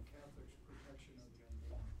Protestants and the Catholics' protection of the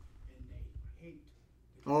unborn, and they hate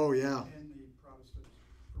the Catholics and the Protestants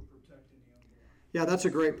for protecting the unborn. Yeah, that's a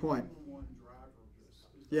great point. The number one driver of this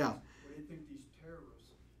is Yeah. what do you think these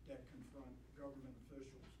terrorists that confront government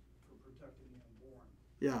officials for protecting the unborn?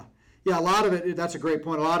 Yeah, a lot of it, that's a great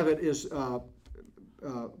point. A lot of it is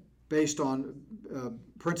based on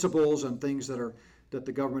principles and things that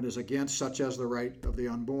the government is against, such as the right of the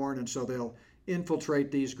unborn, and so they'll infiltrate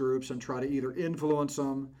these groups and try to either influence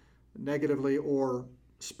them negatively or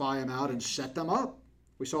spy them out and set them up.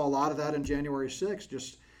 We saw a lot of that in January 6th,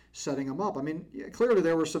 just setting them up. I mean, clearly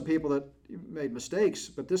there were some people that made mistakes,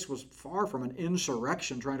 but this was far from an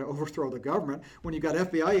insurrection trying to overthrow the government. When you got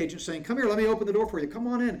FBI agents saying, come here, let me open the door for you, come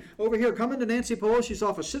on in, over here, come into Nancy Pelosi's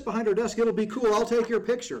office, sit behind her desk, it'll be cool, I'll take your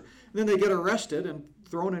picture. And then they get arrested and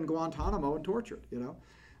thrown in Guantanamo and tortured,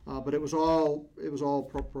 But it was all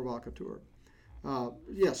provocateur.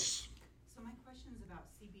 Yes? So my question is about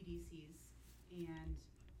CBDCs and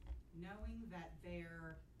knowing that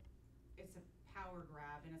it's a power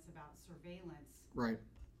grab and it's about surveillance. Right.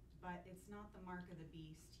 But it's not the mark of the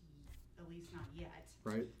beast, at least not yet.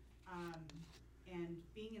 Right. And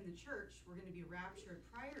being in the church, we're going to be raptured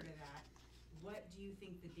prior to that. What do you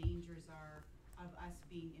think the dangers are of us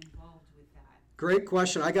being involved with that? Great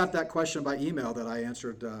question. I got that question by email that I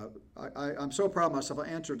answered. I'm so proud of myself. I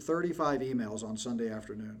answered 35 emails on Sunday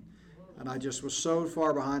afternoon. And I just was so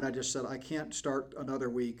far behind, I just said, I can't start another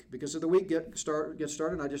week. Because if the week gets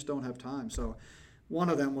started, I just don't have time. So one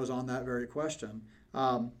of them was on that very question.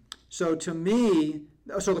 So to me,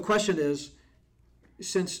 so the question is,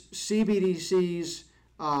 since CBDCs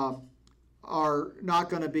are not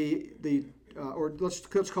going to be or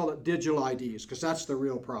let's call it digital IDs, because that's the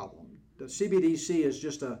real problem. The CBDC is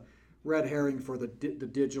just a red herring for the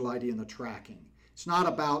digital ID and the tracking. It's not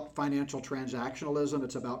about financial transactionalism,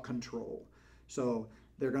 it's about control. So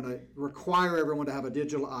they're going to require everyone to have a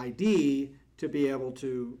digital ID to be able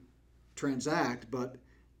to transact, but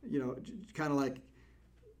kind of like,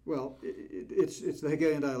 well, it's the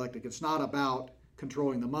Hegelian dialectic. It's not about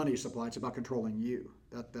controlling the money supply, it's about controlling you.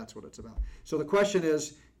 That's what it's about. So the question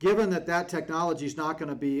is, given that technology is not going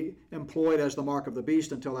to be employed as the mark of the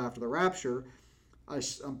beast until after the rapture, I'm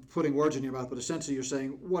putting words in your mouth, but essentially you're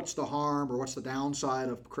saying, what's the harm or what's the downside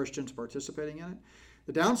of Christians participating in it?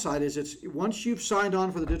 The downside is it's once you've signed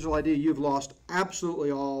on for the digital ID, you've lost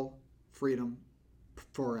absolutely all freedom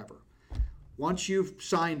forever. Once you've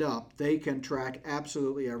signed up, they can track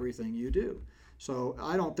absolutely everything you do. So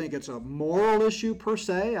I don't think it's a moral issue per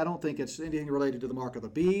se. I don't think it's anything related to the mark of the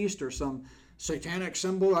beast or some satanic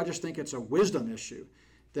symbol. I just think it's a wisdom issue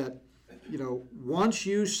that, once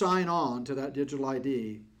you sign on to that digital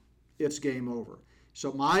ID, it's game over.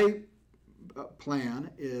 So my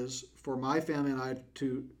plan is for my family and I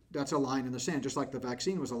that's a line in the sand, just like the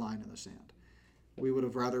vaccine was a line in the sand. We would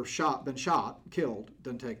have rather been shot, killed,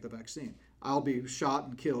 than take the vaccine. I'll be shot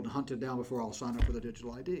and killed and hunted down before I'll sign up for the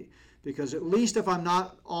digital ID. Because at least if I'm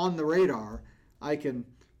not on the radar, I can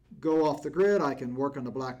go off the grid, I can work on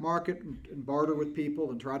the black market and barter with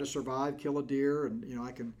people and try to survive, kill a deer, and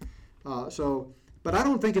I can. So But I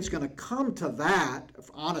don't think it's going to come to that,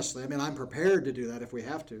 honestly. I mean, I'm prepared to do that if we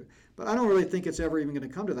have to. But I don't really think it's ever even going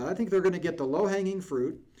to come to that. I think they're going to get the low-hanging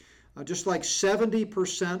fruit. Just like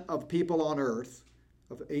 70% of people on Earth,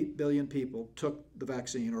 of 8 billion people, took the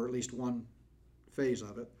vaccine, or at least one phase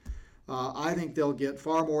of it. I think they'll get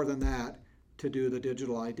far more than that to do the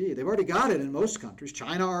digital ID. They've already got it in most countries.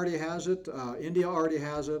 China already has it. India already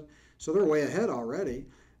has it. So they're way ahead already.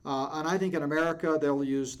 And I think in America, they'll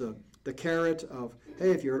use the carrot of,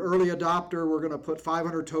 hey, if you're an early adopter, we're going to put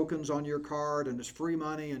 500 tokens on your card and it's free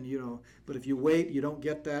money, and but if you wait, you don't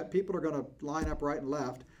get that. People are going to line up right and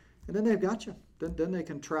left, and then they've got you. Then they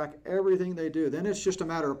can track everything they do. Then it's just a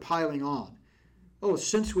matter of piling on. Oh,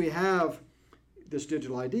 since we have this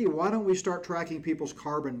digital ID, why don't we start tracking people's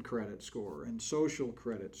carbon credit score and social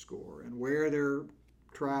credit score and where they're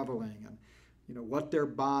traveling and what they're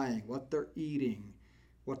buying, what they're eating,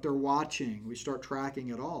 what they're watching. We start tracking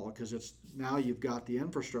it all because it's now you've got the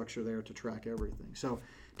infrastructure there to track everything. So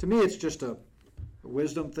to me, it's just a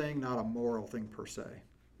wisdom thing, not a moral thing per se.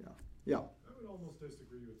 Yeah. I would almost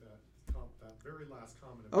disagree with that very last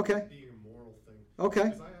comment about Okay. it being a moral thing. Okay.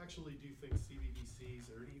 Because I actually do think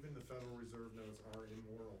CBDCs or even the Federal Reserve notes are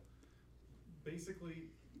immoral. Basically,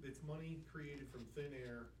 it's money created from thin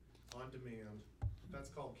air on demand. That's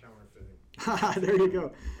called counterfeiting. There you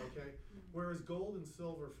go. Okay? Whereas gold and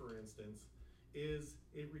silver, for instance,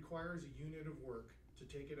 it requires a unit of work to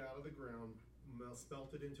take it out of the ground,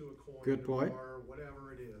 smelt it into a coin, Good point. or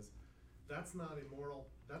whatever it is. That's not immoral.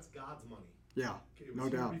 That's God's money. Yeah, It no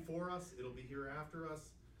was here doubt. before us. It'll be here after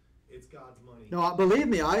us. It's God's money. No, believe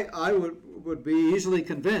me, I would be easily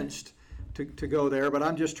convinced to go there, but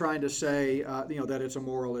I'm just trying to say, that it's a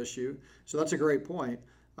moral issue. So that's a great point.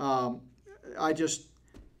 To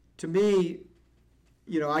me,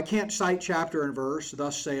 I can't cite chapter and verse,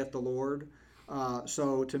 thus saith the Lord.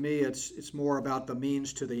 So to me, it's more about the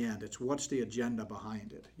means to the end. It's what's the agenda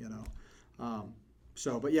behind it,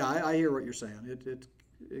 But yeah, I hear what you're saying.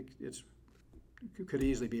 It could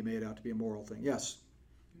easily be made out to be a moral thing. Yes.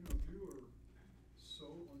 If you were so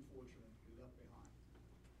unfortunate to be left behind,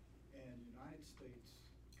 and the United States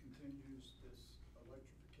continues this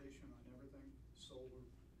electrification on everything, solar,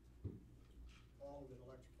 all of it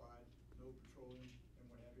electrified, no petroleum and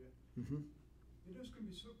what have you, there's going to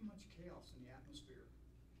be so much chaos in the atmosphere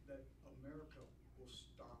that America will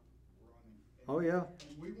stop running. Oh, yeah.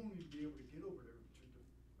 And we won't even be able to get over there.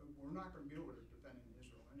 We're not going to be able to defend in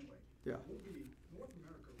Israel anyway. Yeah. North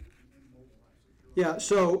America will be immobilized. Yeah,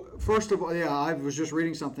 so first of all, I was just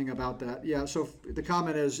reading something about that. Yeah, so the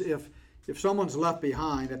comment is if someone's left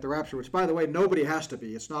behind at the rapture, which by the way, nobody has to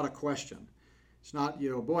be. It's not a question. It's not,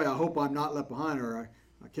 boy, I hope I'm not left behind, or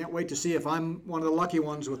I can't wait to see if I'm one of the lucky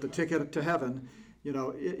ones with the ticket to heaven.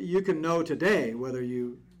 You can know today whether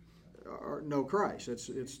you know Christ.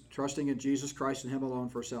 It's trusting in Jesus Christ and Him alone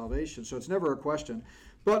for salvation. So it's never a question.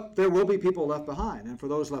 But there will be people left behind, and for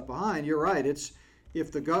those left behind, you're right. It's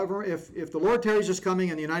if the Lord tarries His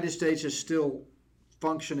coming and the United States is still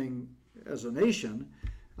functioning as a nation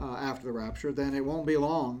after the rapture, then it won't be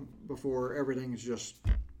long before everything just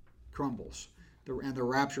crumbles. And the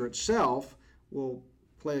rapture itself will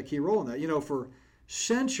play a key role in that. For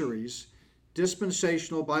centuries,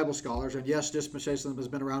 dispensational Bible scholars, and yes, dispensationalism has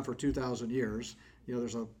been around for 2,000 years.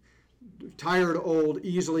 There's a tired, old,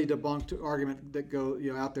 easily debunked argument that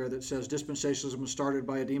out there that says dispensationalism was started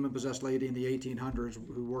by a demon-possessed lady in the 1800s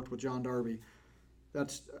who worked with John Darby.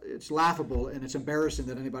 It's laughable, and it's embarrassing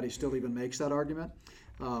that anybody still even makes that argument.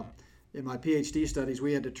 In my PhD studies,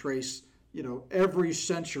 we had to trace every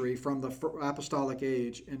century from the apostolic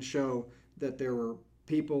age and show that there were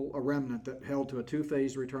people, a remnant, that held to a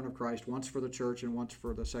two-phased return of Christ, once for the church and once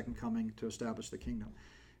for the second coming to establish the kingdom.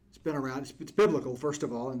 It's been around. It's biblical, first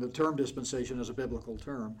of all, and the term dispensation is a biblical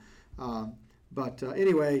term. But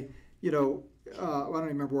anyway, I don't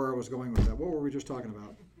remember where I was going with that. What were we just talking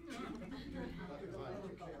about?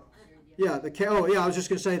 I was just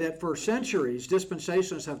going to say that for centuries,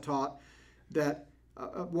 dispensationalists have taught that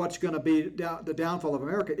what's going to be the downfall of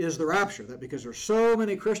America is the rapture, that because there's so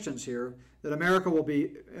many Christians here, that America will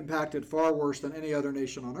be impacted far worse than any other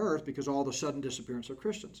nation on earth because of all the sudden disappearance of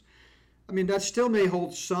Christians. I mean, that still may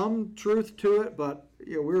hold some truth to it, but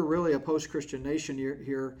we're really a post-Christian nation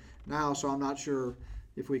here now, so I'm not sure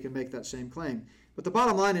if we can make that same claim. But the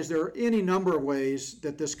bottom line is there are any number of ways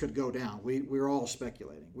that this could go down. We're all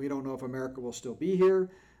speculating. We don't know if America will still be here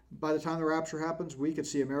by the time the rapture happens. We could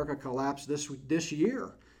see America collapse this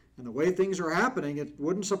year. And the way things are happening, it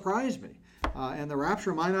wouldn't surprise me. And the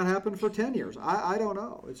rapture might not happen for 10 years. I don't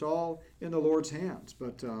know. It's all in the Lord's hands.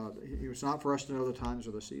 But it's not for us to know the times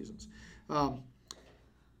or the seasons.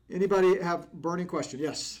 Anybody have burning question?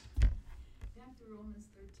 Yes. Back to Romans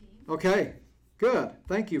 13. Okay, good.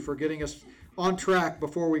 Thank you for getting us on track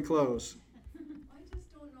before we close. I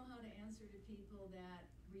just don't know how to answer to people that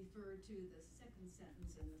refer to the second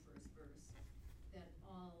sentence in the first verse, that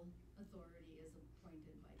all authority is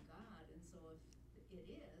appointed by God, and so if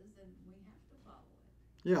it is, then we have to follow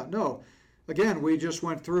it. Yeah, no. Again, we just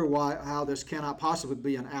went through how this cannot possibly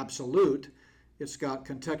be an absolute. It's got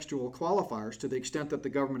contextual qualifiers to the extent that the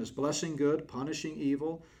government is blessing good, punishing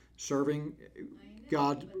evil, serving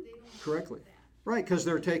God correctly. Right, because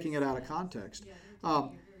they're taking it out of context. I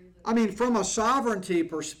mean, from a sovereignty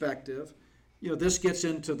perspective, this gets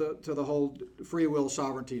into the whole free will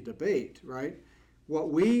sovereignty debate, right? What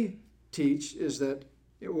we teach is that,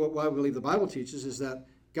 what I believe the Bible teaches is that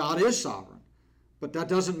God is sovereign, but that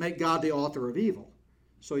doesn't make God the author of evil.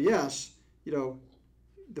 So yes,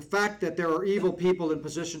 the fact that there are evil people in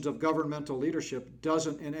positions of governmental leadership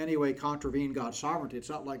doesn't in any way contravene God's sovereignty. It's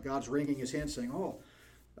not like God's wringing his hands saying, oh,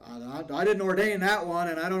 I didn't ordain that one,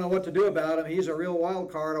 and I don't know what to do about him. He's a real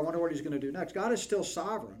wild card. I wonder what he's going to do next. God is still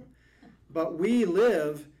sovereign, but we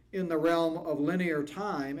live in the realm of linear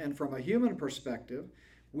time, and from a human perspective,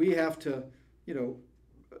 we have to,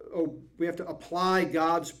 apply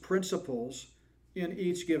God's principles in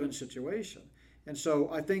each given situation. And so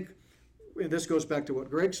I think, and this goes back to what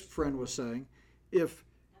Greg's friend was saying, if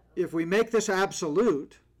we make this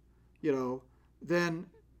absolute, then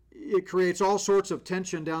it creates all sorts of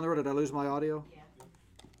tension down the road. Did I lose my audio?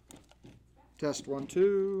 Yeah. Test 1,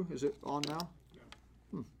 2. Is it on now?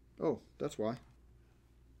 Oh, that's why.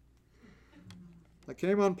 I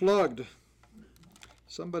came unplugged.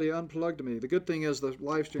 Somebody unplugged me. The good thing is the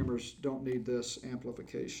live streamers don't need this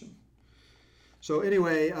amplification. So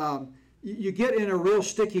anyway, you get in a real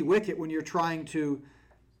sticky wicket when you're trying to,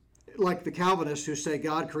 like the Calvinists who say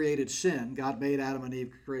God created sin. God made Adam and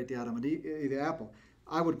Eve create the Adam and Eve, the apple.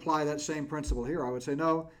 I would apply that same principle here. I would say,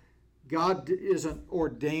 no, God isn't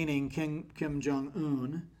ordaining Kim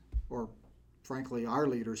Jong-un, or frankly our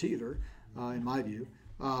leaders either, in my view.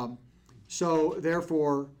 So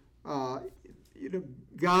therefore,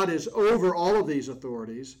 God is over all of these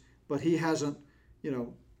authorities, but he hasn't,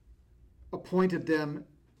 appointed them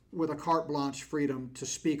with a carte blanche freedom to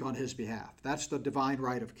speak on his behalf. That's the divine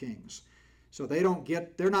right of kings. So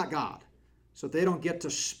they're not God. So they don't get to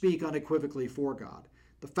speak unequivocally for God.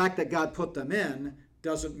 The fact that God put them in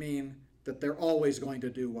doesn't mean that they're always going to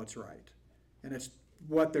do what's right. And it's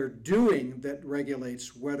what they're doing that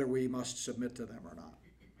regulates whether we must submit to them or not.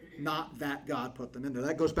 Not that God put them in there.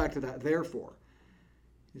 That goes back to that therefore.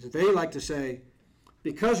 They like to say,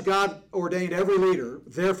 because God ordained every leader,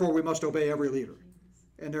 therefore we must obey every leader.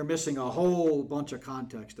 And they're missing a whole bunch of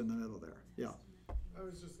context in the middle there. Yeah. I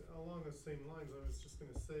was just, along those same lines, I was just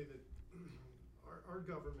going to say that our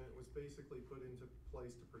government was basically put into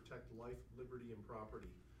place to protect life, liberty, and property.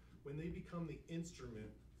 When they become the instrument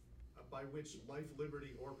by which life,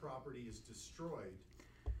 liberty, or property is destroyed,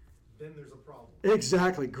 then there's a problem.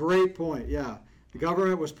 Exactly. Great point. Yeah. The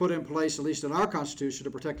government was put in place, at least in our Constitution,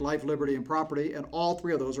 to protect life, liberty, and property, and all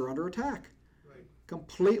three of those are under attack. Right.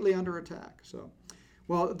 Completely under attack. So,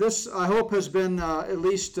 well, this, I hope, has been at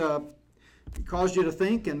least caused you to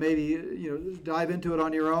think and maybe dive into it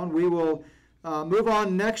on your own. We will move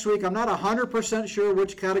on next week. I'm not 100% sure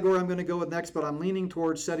which category I'm going to go with next, but I'm leaning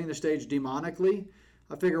towards setting the stage demonically.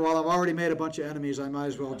 I figure while I've already made a bunch of enemies, I might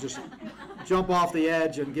as well just jump off the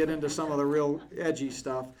edge and get into some of the real edgy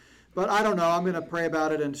stuff. But I don't know. I'm going to pray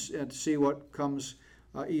about it and see what comes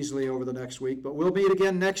easily over the next week. But we'll meet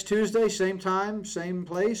again next Tuesday, same time, same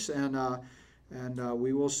place, and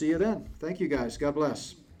we will see you then. Thank you, guys. God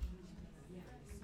bless.